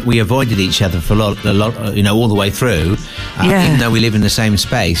deliberately didn't. We avoided each other for a lot, all the way through, even though we live in the same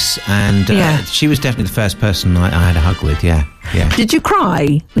space. And she was definitely the first person I had a hug with. Yeah. Yeah. Did you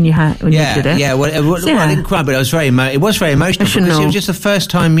cry when you did it? Yeah. Well, I didn't cry, but I was very. It was very emotional because it was just the first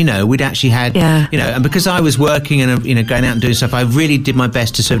time we'd actually had. Yeah. And because I was working and going out and doing stuff, I really did my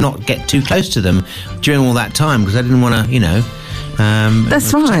best to sort of not get too close to them during all that time because I didn't want to,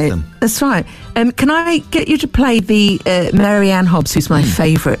 That's right. That's right. Can I get you to play the Marianne Hobbs, who's my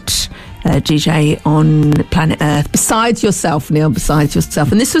favourite DJ on planet Earth, besides yourself, Neil, besides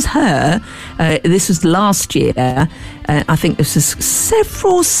yourself. And this was her. This was last year. I think this was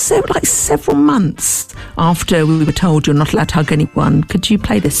several months after we were told you're not allowed to hug anyone. Could you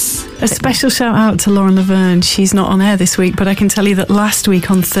play this? A special shout out to Lauren Laverne. She's not on air this week, but I can tell you that last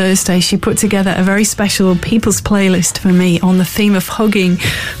week on Thursday, she put together a very special People's playlist for me on the theme of hugging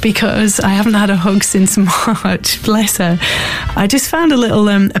because I haven't had a hug since March. Bless her. I just found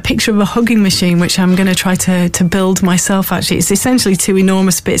a picture of a hugging machine, which I'm going to try to build myself, actually. It's essentially two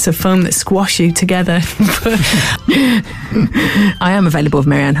enormous bits of foam that squash you together. I am available with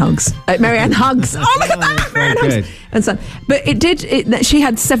Marianne Hugs. Marianne Hugs. Oh, look at that! Marianne Hugs. And so, but she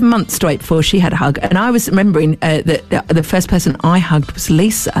had 7 months to wait before she had a hug. And I was remembering that the first person I hugged was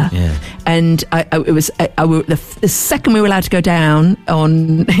Lisa. Yeah. And the second we were allowed to go down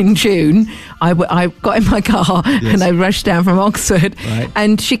in June, I got in my car and I rushed down from Oxford. Right.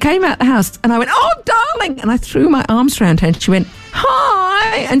 And she came out the house and I went, "Oh, darling!" And I threw my arms around her and she went,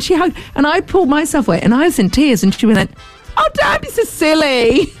 "Hi!" And she hugged. And I pulled myself away and I was in tears and she went, "Oh, Dad, you're so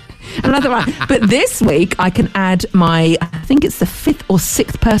silly." And I thought, right. But this week I can add I think it's the 5th or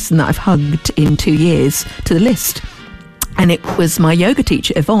 6th person that I've hugged in 2 years to the list. And it was my yoga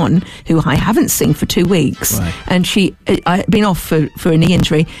teacher, Yvonne, who I haven't seen for 2 weeks. Right. And I had been off for a knee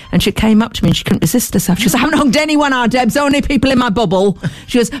injury, and she came up to me and she couldn't resist herself. She goes, "I haven't hugged anyone, Debs, only people in my bubble."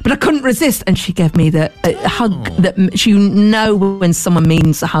 She goes, "But I couldn't resist." And she gave me the hug that when someone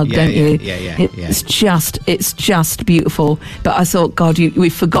means a hug, don't you? Yeah. It's just beautiful. But I thought, God,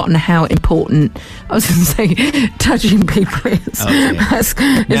 we've forgotten how important, I was going to say, touching people is.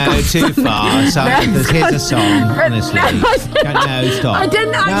 No, too far. So here's a song, honestly. No, stop. I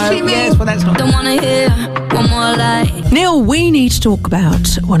didn't actually mean. Yes, well, that's not. Don't wanna hear one more lie. Neil, we need to talk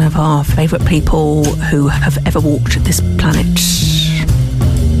about one of our favourite people who have ever walked this planet.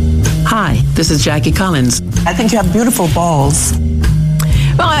 Hi, this is Jackie Collins. I think you have beautiful balls.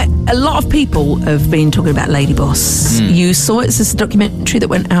 Right, a lot of people have been talking about Lady Boss. You saw it. It's this documentary that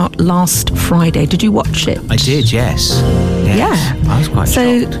went out last Friday. Did you watch it? I did, yes. Yeah. I was quite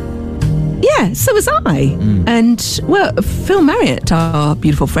shocked. Yeah, so was I. And, Phil Marriott, our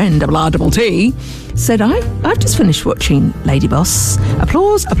beautiful friend, RRT, said, I've just finished watching Lady Boss.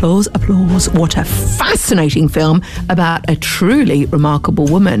 Applause, applause, applause. What a fascinating film about a truly remarkable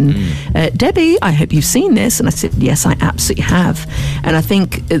woman. Debbie, I hope you've seen this. And I said, yes, I absolutely have. And I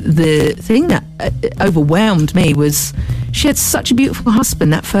think the thing that overwhelmed me was she had such a beautiful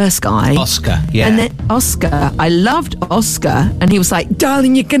husband, that first guy. Oscar, yeah. And then Oscar, I loved Oscar. And he was like,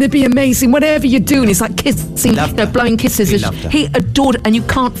 "Darling, you're going to be amazing, whatever you're doing." He's like kissing, blowing kisses. He adored it, and you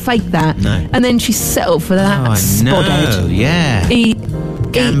can't fake that. No. And then she settled for that spodhead. Yeah.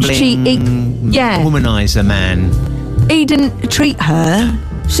 Gambling, womanizer man. He didn't treat her.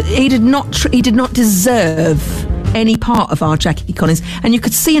 He did not deserve any part of our Jackie Collins. And you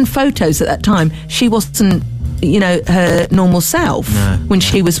could see in photos at that time, she wasn't, her normal self when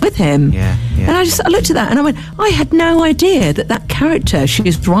she was with him. Yeah. And I looked at that and I went, I had no idea that character she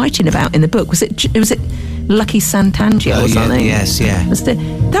was writing about in the book, was it Lucky Santangelo or something? Yes, yeah.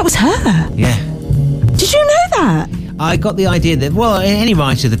 That was her. Yeah. Did you know that? I got the idea that, any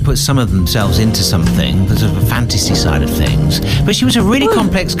writer that puts some of themselves into something, the sort of a fantasy side of things. But she was a really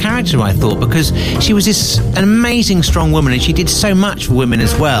complex character, I thought, because she was an amazing, strong woman, and she did so much for women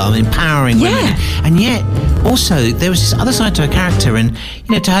as well, empowering women. And yet, also, there was this other side to her character, and,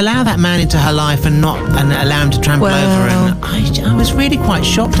 to allow that man into her life and allow him to trample over, and I was really quite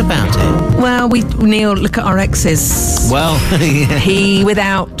shocked about it. Well, Neil, look at our exes. Well, he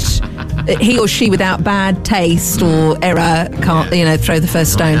or she without bad taste or error can't, throw the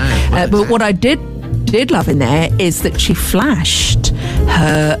first stone. But what I did love in there is that she flashed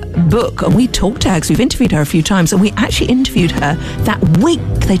her book, and we talked to her because we've interviewed her a few times, and we actually interviewed her that week.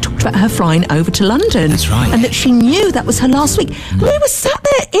 They talked about her flying over to London. That's right. And that she knew that was her last week. We were sat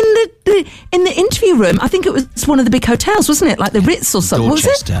there in the interview room. I think it was one of the big hotels, wasn't it? Like the Ritz or something.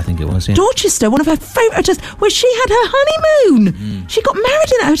 Dorchester, I think it was. Yeah. Dorchester, one of her favourite hotels, where she had her honeymoon. She got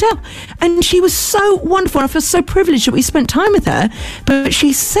married in that hotel, and she was so wonderful. I feel so privileged that we spent time with her. But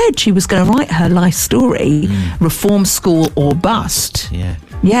she said she was going to write her life story, Reform School or Bust. Yeah.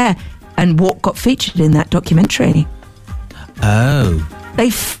 Yeah. And what got featured in that documentary? Oh. they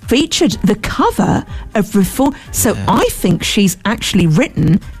featured the cover of Reform. So I think she's actually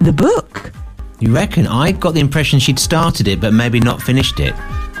written the book. You reckon? I got the impression she'd started it, but maybe not finished it.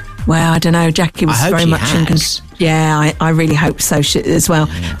 Well, I don't know. Jackie was very much in control. Yeah, I really hope so as well.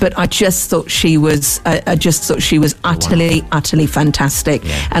 Yeah. But I just thought she was. I just thought she was utterly fantastic.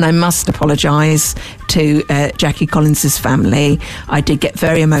 Yeah. And I must apologise to Jackie Collins's family. I did get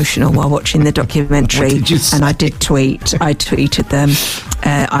very emotional while watching the documentary, and I did tweet. I tweeted them.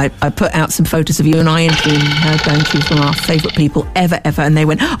 I put out some photos of you and I interviewing her, going, she was one of our favourite people ever, and they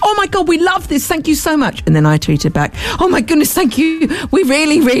went, "Oh my God, we love this, thank you so much." And then I tweeted back, "Oh my goodness, thank you, we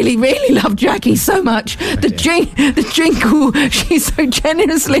really love Jackie so much. The jingle she so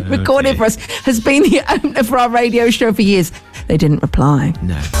generously recorded for us has been the opener for our radio show for years." They didn't reply.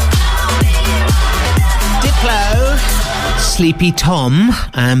 No. Diplo, Sleepy Tom,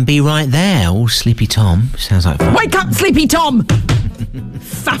 and Be Right There. Oh, Sleepy Tom, sounds like fun. Wake up, Sleepy Tom!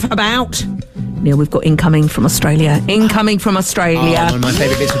 Faff about. Neil, we've got incoming from Australia. Oh, one of my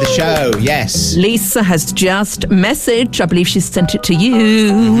favourite bits of the show, yes. Lisa has just messaged. I believe she's sent it to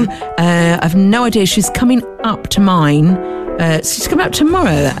you. I've no idea. She's coming up to mine. She's coming up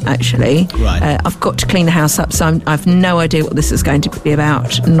tomorrow, actually. Right. I've got to clean the house up, so I've no idea what this is going to be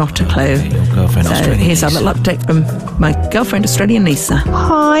about. Not a clue. Okay, your girlfriend, so Australian here's Lisa. our little update from my girlfriend, Australian Lisa.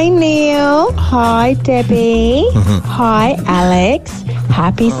 Hi, Neil. Hi, Debbie. Hi, Alex.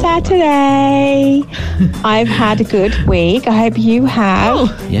 Happy Saturday. I've had a good week. I hope you have.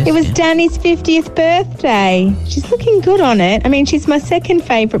 Yes, it was Danny's 50th birthday. She's looking good on it. I mean, she's my second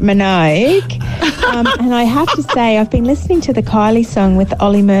favourite Minogue. And I have to say, I've been listening to the Kylie song with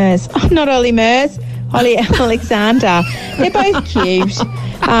Ollie Murs. Oh, not Ollie Murs. Ollie Alexander. They're both cute.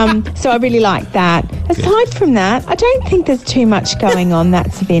 So I really like that. Aside from that, I don't think there's too much going on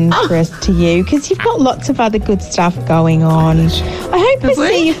that's of interest to you, because you've got lots of other good stuff going on. I hope to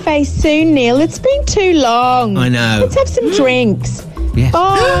see your face soon, Neil. It's been too long. I know. Let's have some drinks. Yes.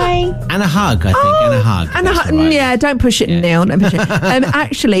 Bye. And a hug, I think. And a hug. And Right. yeah, don't push it, Neil. Don't push it.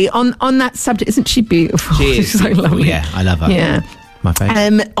 Actually, on that subject, isn't she beautiful? She is She's so beautiful, lovely. yeah, I love her. Yeah. My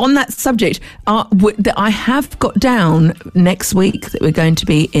favourite. On that subject, that I have got down next week that we're going to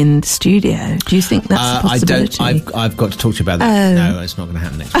be in the studio. Do you think that's a possibility? I've got to talk to you about that. No, it's not going to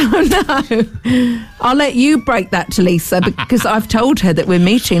happen next week. Oh, no. I'll let you break that to Lisa, because I've told her that we're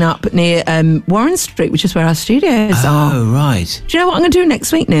meeting up near Warren Street, which is where our studios are. Oh, right. Do you know what I'm going to do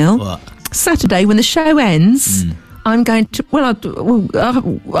next week, Neil? What? Saturday, when the show ends... I'm going to, well,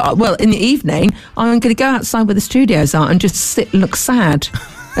 in the evening, I'm going to go outside where the studios are and just sit and look sad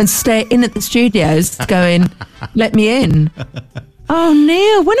and stare in at the studios going, "Let me in." Oh,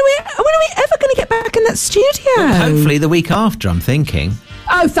 Neil, when are we ever going to get back in that studio? Well, hopefully the week after, I'm thinking.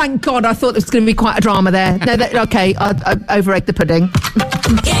 Oh, thank God. I thought there was going to be quite a drama there. No, okay, I over-egged the pudding.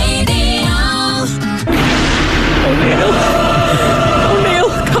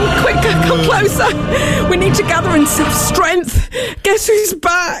 Come closer. We need to gather and have strength. Guess who's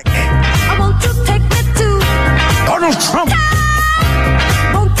back? I want to take me to Donald Trump.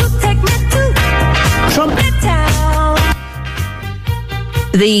 want to take me to Trump. town.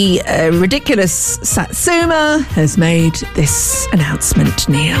 The ridiculous Satsuma has made this announcement,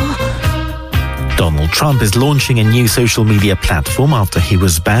 Neil. Donald Trump is launching a new social media platform after he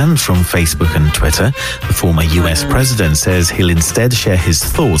was banned from Facebook and Twitter. The former US president says he'll instead share his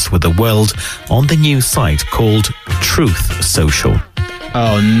thoughts with the world on the new site called Truth Social.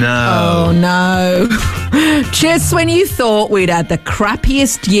 Oh, no. Oh, no. Just when you thought we'd had the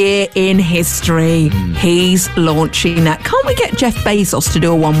crappiest year in history, he's launching that. Can't we get Jeff Bezos to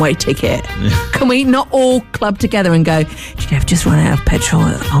do a one-way ticket? Can we not all club together and go, Jeff, just run out of petrol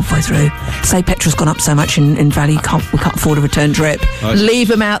halfway through. Say petrol's gone up so much in value, we can't afford a return trip. Oh, Leave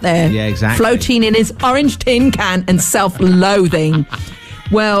him out there. Yeah, exactly. Floating in his orange tin can and self-loathing.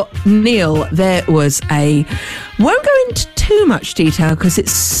 Well, Neil, there was won't go into too much detail because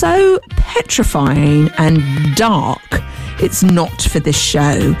it's so petrifying and dark. It's not for this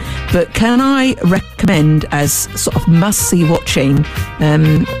show. But can I recommend as sort of must-see watching,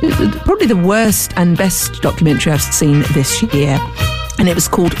 probably the worst and best documentary I've seen this year. And it was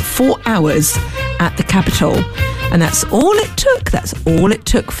called 4 Hours at the Capitol. And that's all it took. That's all it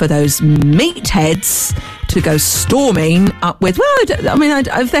took for those meatheads to go storming up with, well, I mean,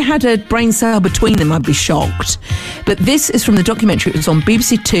 if they had a brain cell between them, I'd be shocked. But this is from the documentary. It was on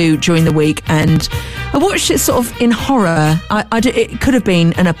BBC Two during the week, and I watched it sort of in horror. It could have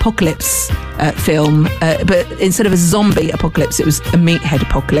been an apocalypse film, but instead of a zombie apocalypse, it was a meathead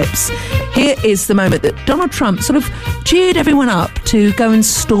apocalypse. Here is the moment that Donald Trump sort of cheered everyone up to go and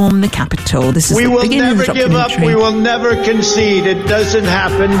storm the Capitol. This is we the will beginning never of the give up. documentary. We will never concede. It doesn't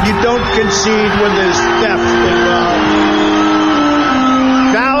happen. You don't concede when there's theft involved.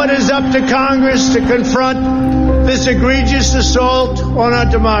 Now it is up to Congress to confront this egregious assault on our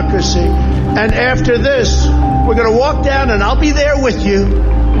democracy. And after this, we're going to walk down, and I'll be there with you,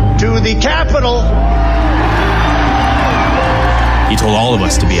 to the Capitol. He told all of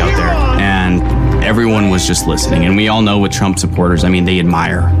us to be out there, and everyone was just listening. And we all know with Trump supporters, I mean, they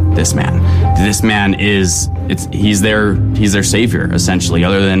admire this man. This man he's their savior, essentially,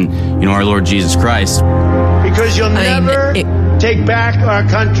 other than, our Lord Jesus Christ. Because you'll never take back our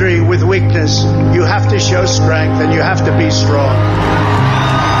country with weakness. You have to show strength, and you have to be strong.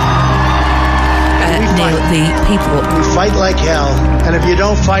 The people. We fight like hell. And if you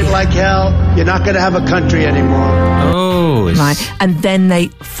don't fight like hell, you're not going to have a country anymore. Oh. Right. And then they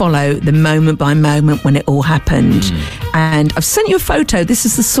follow the moment by moment when it all happened. And I've sent you a photo. This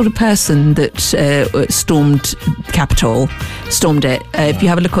is the sort of person that stormed Capitol, stormed it. If you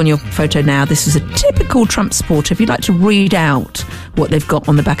have a look on your photo now, this is a typical Trump supporter. If you'd like to read out what they've got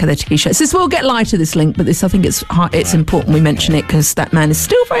on the back of their T-shirt. This will get lighter, this link, but I think it's important we mention it because that man is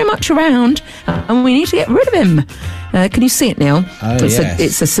still very much around and we need to get rid of him. Can you see it, Neil? Oh, yes.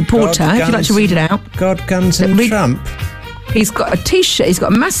 It's a supporter. If you'd like to read it out. God, guns and Trump. He's got a T-shirt, he's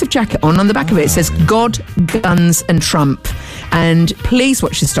got a massive jacket on the back of it says God, Guns and Trump. And please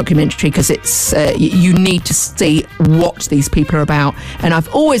watch this documentary because it's you need to see what these people are about. And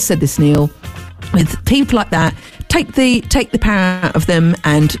I've always said this, Neil, with people like that, take the power out of them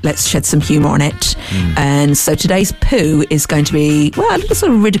and let's shed some humour on it. And so today's poo is going to be, well, a little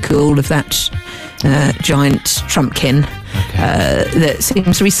sort of ridicule of that giant Trumpkin that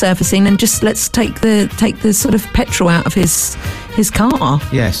seems to be resurfacing, and just let's take the sort of petrol out of his car.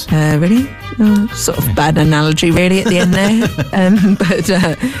 Yes. Really? Sort of bad analogy, really, at the end there.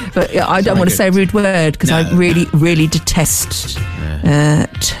 But I don't want to say a rude word because I really, really detest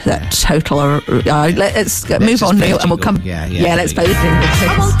that total. Let's move on, Neil, and we'll come. Yeah, let's play the thing.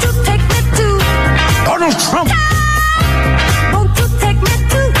 I want to take me to Donald Trump. Want to take me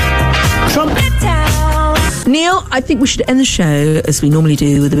to Trump. Neil, I think we should end the show as we normally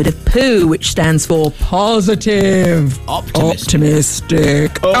do with a bit of poo, which stands for positive,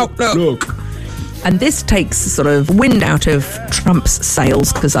 optimistic outlook. And this takes sort of wind out of Trump's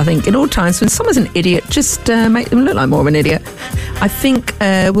sails because I think in all times when someone's an idiot, just make them look like more of an idiot. I think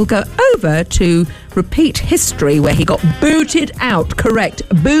we'll go over to repeat history where he got booted out, correct,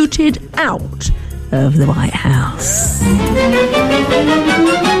 booted out of the White House.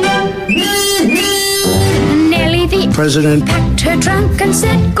 Nellie the President packed her trunk and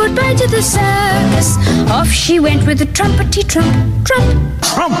said goodbye to the circus. Off she went with the trumpety trump, trump,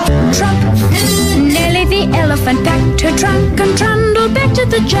 Trump, trump. Nellie the elephant packed her trunk and trundled back to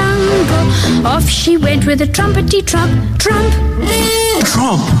the jungle. Off she went with the trumpety trump, trump,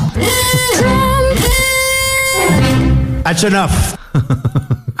 Trump, trump. That's enough.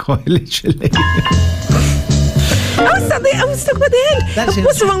 Quite literally. I was stuck at the end.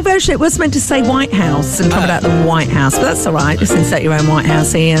 What's the wrong version? It was meant to say White House and talk about the White House, but that's all right. Just insert your own White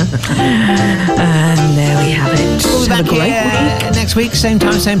House here. And there we have it. We'll be Have a back great week. next week, same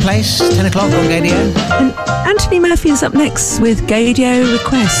time, same place, 10 o'clock on Gadio. And Anthony Murphy is up next with Gadio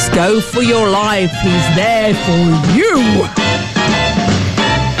Requests. Go for your life. He's there for you.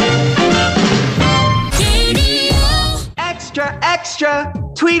 Extra, extra.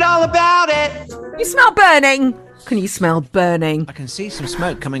 Tweet all about it. You smell burning. Can you smell burning? I can see some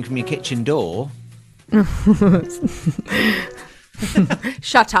smoke coming from your kitchen door.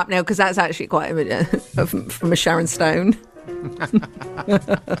 Shut up now, because that's actually quite from a Sharon Stone.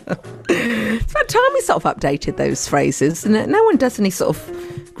 It's about time we sort of updated those phrases. And no one does any sort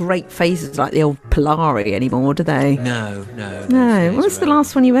of great phrases like the old Polari anymore, do they? No. What's the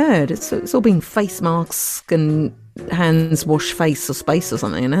last one you heard? It's all been face mask and hands wash face or space or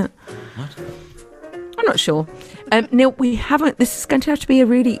something, isn't it? What? I'm not sure. Neil, we haven't. This is going to have to be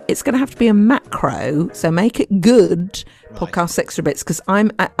it's going to have to be a macro. So make it good. Right. Podcast extra bits because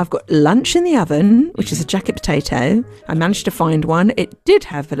I've got lunch in the oven, which is a jacket potato. I managed to find one. It did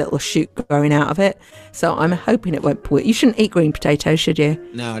have a little shoot growing out of it, so I'm hoping it won't. You shouldn't eat green potatoes, should you?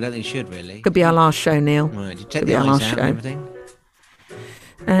 No, I don't think you should really. Could be our last show, Neil. Right, did you take the eyes out and everything?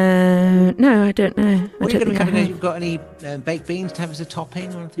 No, I don't know. What are you going to be having? You've got any baked beans to have as a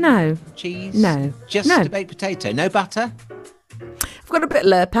topping or anything? No. Cheese? No. Just a baked potato? No butter? got a bit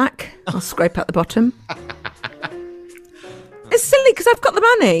of Lurpak. I'll scrape out the bottom. It's silly because I've got the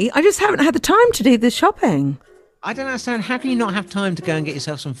money. I just haven't had the time to do the shopping. I don't understand. How can you not have time to go and get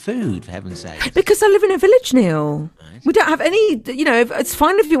yourself some food, for heaven's sake? Because I live in a village, Neil. Right. We don't have any, it's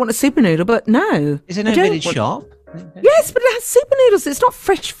fine if you want a super noodle, but no. Is there no village shop? Yes, but it has super noodles. It's not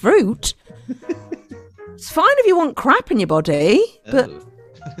fresh fruit. It's fine if you want crap in your body, but...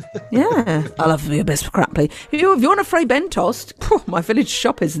 Yeah, I love your best for crap, please. If you want a Fray Bentost, my village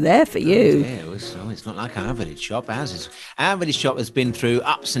shop is there for you. Yeah, it's not like our village shop. Our village shop has been through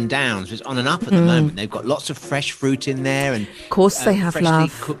ups and downs. It's on and up at the moment. They've got lots of fresh fruit in there, and of course they have freshly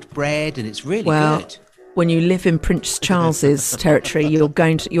cooked bread, and it's really good. When you live in Prince Charles's territory, you're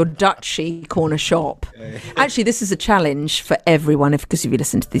going to your Dutchy corner shop. Actually, this is a challenge for everyone, because if you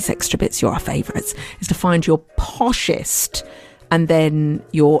listen to these extra bits, you're our favourites, is to find your poshest and then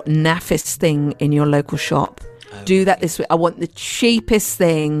your naffest thing in your local shop. Do that this week. I want the cheapest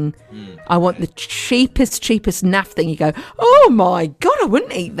thing. I want the cheapest naff thing. You go, oh my God, I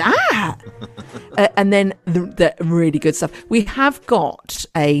wouldn't eat that. And then the really good stuff. We have got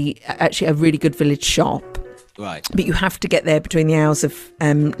actually a really good village shop. Right. But you have to get there between the hours of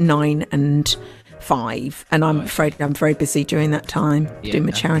 9 and 5, and I'm afraid I'm very busy during that time doing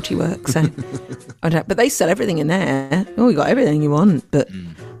my charity work, so I don't. But they sell everything in there. Oh, you got everything you want. But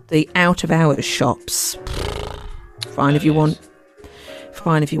the out of hours shops, fine if you want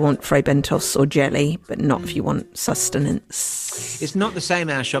Fray Bentos or jelly, but not if you want sustenance. It's not the same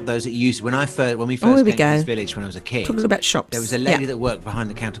our shop those that used when we first came to this village when I was a kid. Talking about shops, there was a lady that worked behind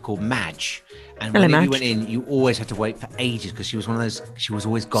the counter called Madge. And when you went in, you always had to wait for ages because she was one of those. She was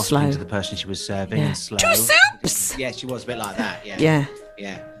always gossiping to the person she was serving and slow. 2 soups. Yeah, she was a bit like that. Yeah.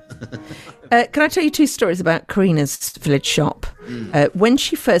 Can I tell you 2 stories about Karina's village shop? When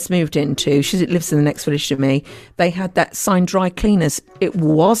she first moved into, she lives in the next village to me, they had that sign dry cleaners. It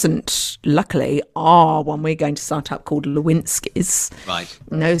wasn't, luckily, our one we're going to start up called Lewinsky's. Right.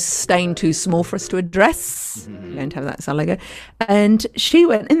 No stain too small for us to address. We're going to have that as our logo. And she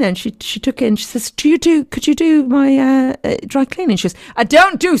went in there and she took it and she says, could you do my dry cleaning? She goes, I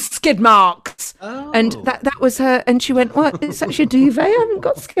don't do skid marks. Oh. And that was her. And she went, what? It's actually a duvet. I haven't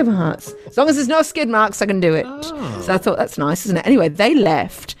got skid marks. As long as there's no skid marks, I can do it. Oh. So I thought, that's nice, isn't it? Anyway, they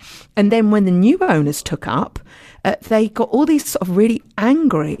left. And then when the new owners took up, they got all these sort of really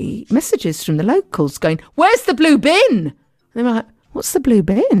angry messages from the locals going, where's the blue bin? And they were like, what's the blue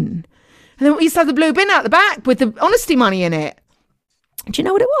bin? And then we used to have the blue bin out the back with the honesty money in it. Do you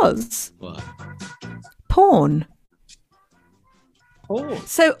know what it was? What? Porn.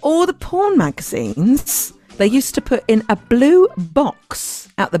 So all the porn magazines, they used to put in a blue box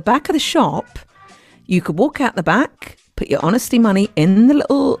out the back of the shop. You could walk out the back, put your honesty money in the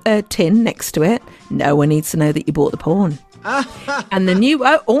little tin next to it. No one needs to know that you bought the porn. And the new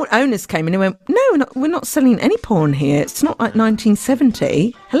owners came in and went, no, we're not selling any porn here. It's not like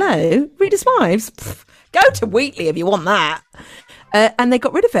 1970. Hello, Reader's Wives. Pff, go to Wheatley if you want that. And they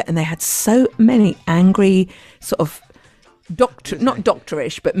got rid of it. And they had so many angry sort of not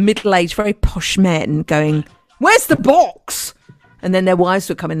doctorish, but middle-aged, very posh men going, where's the box? And then their wives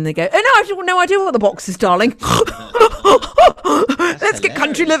would come in and they go, oh, no, I've no idea what the box is, darling. Let's get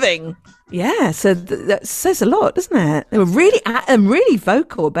country living. Yeah, so that says a lot, doesn't it? They were really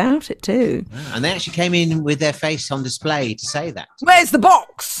vocal about it too. And they actually came in with their face on display to say that. Where's the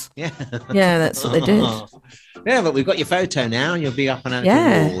box? Yeah. Yeah, that's what they did. Yeah, but we've got your photo now. You'll be up on a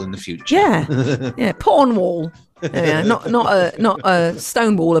wall in the future. Yeah, yeah, porn wall. Yeah, not a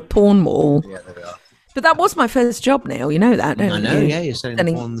stone wall, a porn wall. Yeah, there we are. But that was my first job, Neil. You know that, don't you? I know, yeah. You're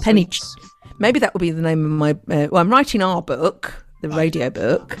selling penny. Maybe that will be the name of my... well, I'm writing our book, the radio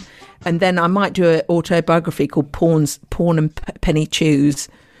book, and then I might do an autobiography called Porn and Penny Chews.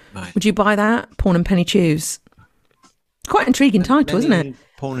 Right. Would you buy that? Porn and Penny Chews. Quite an intriguing title, isn't it?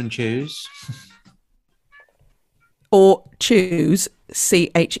 Porn and Chews. Or choose,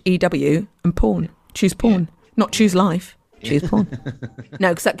 CHEW, and porn. Choose porn. Yeah. Not choose life. Choose porn. No,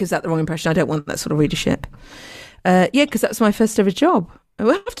 because that gives out the wrong impression. I don't want that sort of readership. Yeah, because that was my first ever job.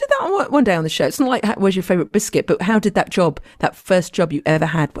 We'll have to do that one day on the show. It's not like, where's your favourite biscuit? But how did that first job you ever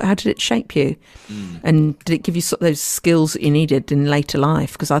had, how did it shape you? And did it give you sort of those skills that you needed in later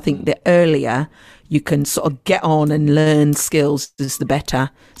life? Because I think the earlier you can sort of get on and learn skills, is the better.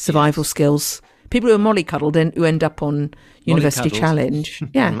 Survival skills. People who are mollycoddled who end up on University Challenge.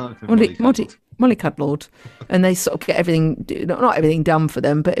 Yeah, mollycoddled. And they sort of get everything, not everything done for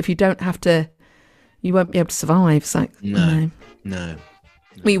them, but if you don't have to, you won't be able to survive. It's like, no.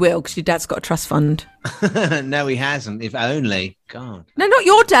 We will, because your dad's got a trust fund. No, he hasn't. If only. God. No, not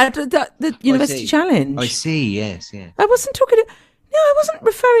your dad, the University Challenge. I see, yes, yeah. I wasn't talking to... No, I wasn't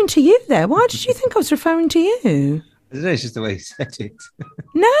referring to you there. Why did you think I was referring to you? I don't know, it's just the way he said it.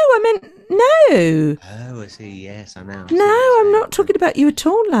 No, I meant no. Oh, I see. Yes, I know. No, I'm not talking about you at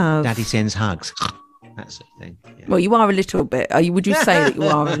all, love. Daddy sends hugs. That sort of thing. Yeah. Well, you are a little bit. Would you say that you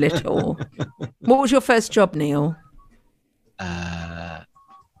are a little? What was your first job, Neil?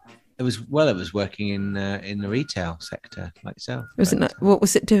 It was working in the retail sector, like yourself. What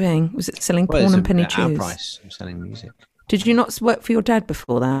was it doing? Was it selling porn and penny shoes? Price. I'm selling music. Did you not work for your dad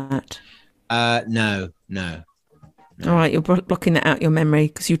before that? No. All right, you're blocking that out of your memory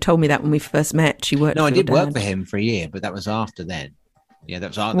because you told me that when we first met. She worked. No, for I did your dad. work for him for a year, but that was after then. Yeah,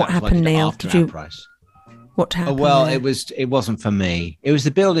 that was. What happened, Neil? Did you? Price. What happened? Oh, well, there? it wasn't for me. It was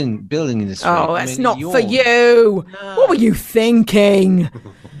the building industry. Oh, that's not for you. No. What were you thinking?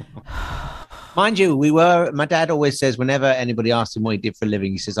 Mind you, my dad always says whenever anybody asks him what he did for a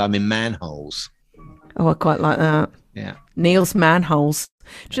living, he says, I'm in manholes. Oh, I quite like that. Yeah. Neil's manholes.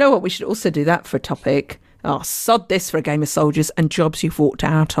 Do you know what? We should also do that for a topic. Oh, sod this for a game of soldiers and jobs you've walked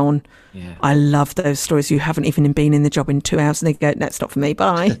out on. Yeah. I love those stories. You haven't even been in the job in 2 hours and they go, that's not for me.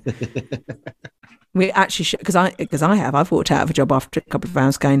 Bye. We actually should, because I've walked out of a job after a couple of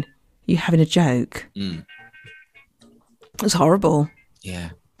hours going, you having a joke? Mm. It was horrible.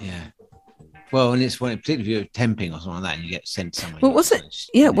 Yeah. Well, and it's particularly if you're temping or something like that and you get sent somewhere. Well,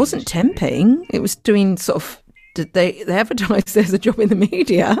 it wasn't temping. It was doing sort of, they advertised there's a job in the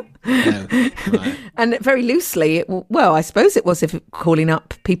media. No, right. And very loosely, I suppose it was if calling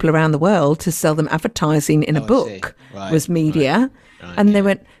up people around the world to sell them advertising in a book was media. Right, and they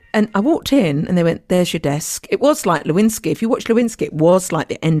went, and I walked in and they went, there's your desk. It was like Lewinsky. If you watch Lewinsky, it was like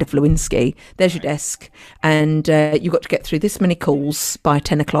the end of Lewinsky. There's your desk. And you've got to get through this many calls by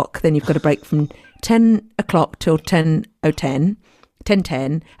 10 o'clock. Then you've got to break from 10 o'clock till 10:10,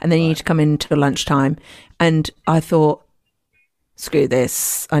 and then you need to come in till lunchtime. And I thought, screw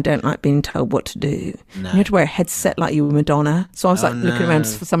this. I don't like being told what to do. No. You had to wear a headset like you were Madonna. So I was looking around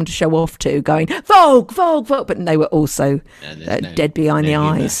for someone to show off to, going, Vogue. But they were also dead behind the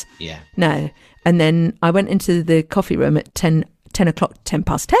eyes. Yeah. No. And then I went into the coffee room at 10 o'clock, 10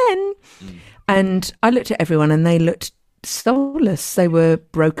 past 10. And I looked at everyone and they looked soulless. They were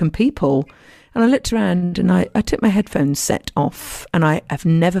broken people. And I looked around and I took my headphones set off and I have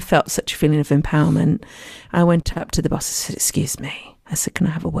never felt such a feeling of empowerment. I went up to the boss and said, excuse me. I said, can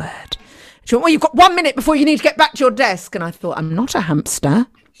I have a word? She went, well, you've got 1 minute before you need to get back to your desk. And I thought, I'm not a hamster.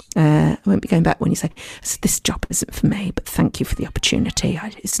 I won't be going back when you say, I said, this job isn't for me, but thank you for the opportunity.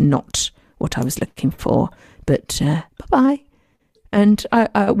 It's not what I was looking for, but bye-bye. And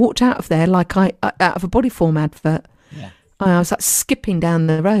I walked out of there like out of a Bodyform advert. Yeah. I was like skipping down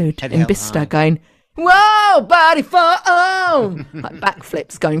the road in Bicester going, whoa, body for like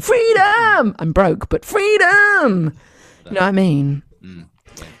backflips going, freedom. I'm broke, but freedom. You know what I mean? Mm,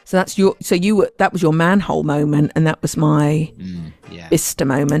 yeah. So that was your manhole moment, and that was my Bicester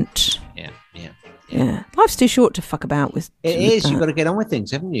moment. Yeah. Life's too short to fuck about with. It is. You've got to get on with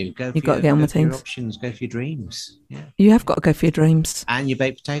things, haven't you? You've got to get on with things. Your options, go for your dreams. Yeah. You have got to go for your dreams. And your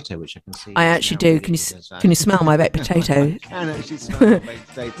baked potato, which I can see. I actually do. Can you smell my baked potato? I can actually smell my baked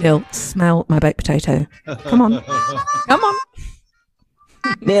potato. Neil, smell my baked potato. Come on. Come on.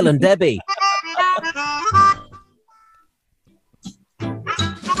 Neil and Debbie.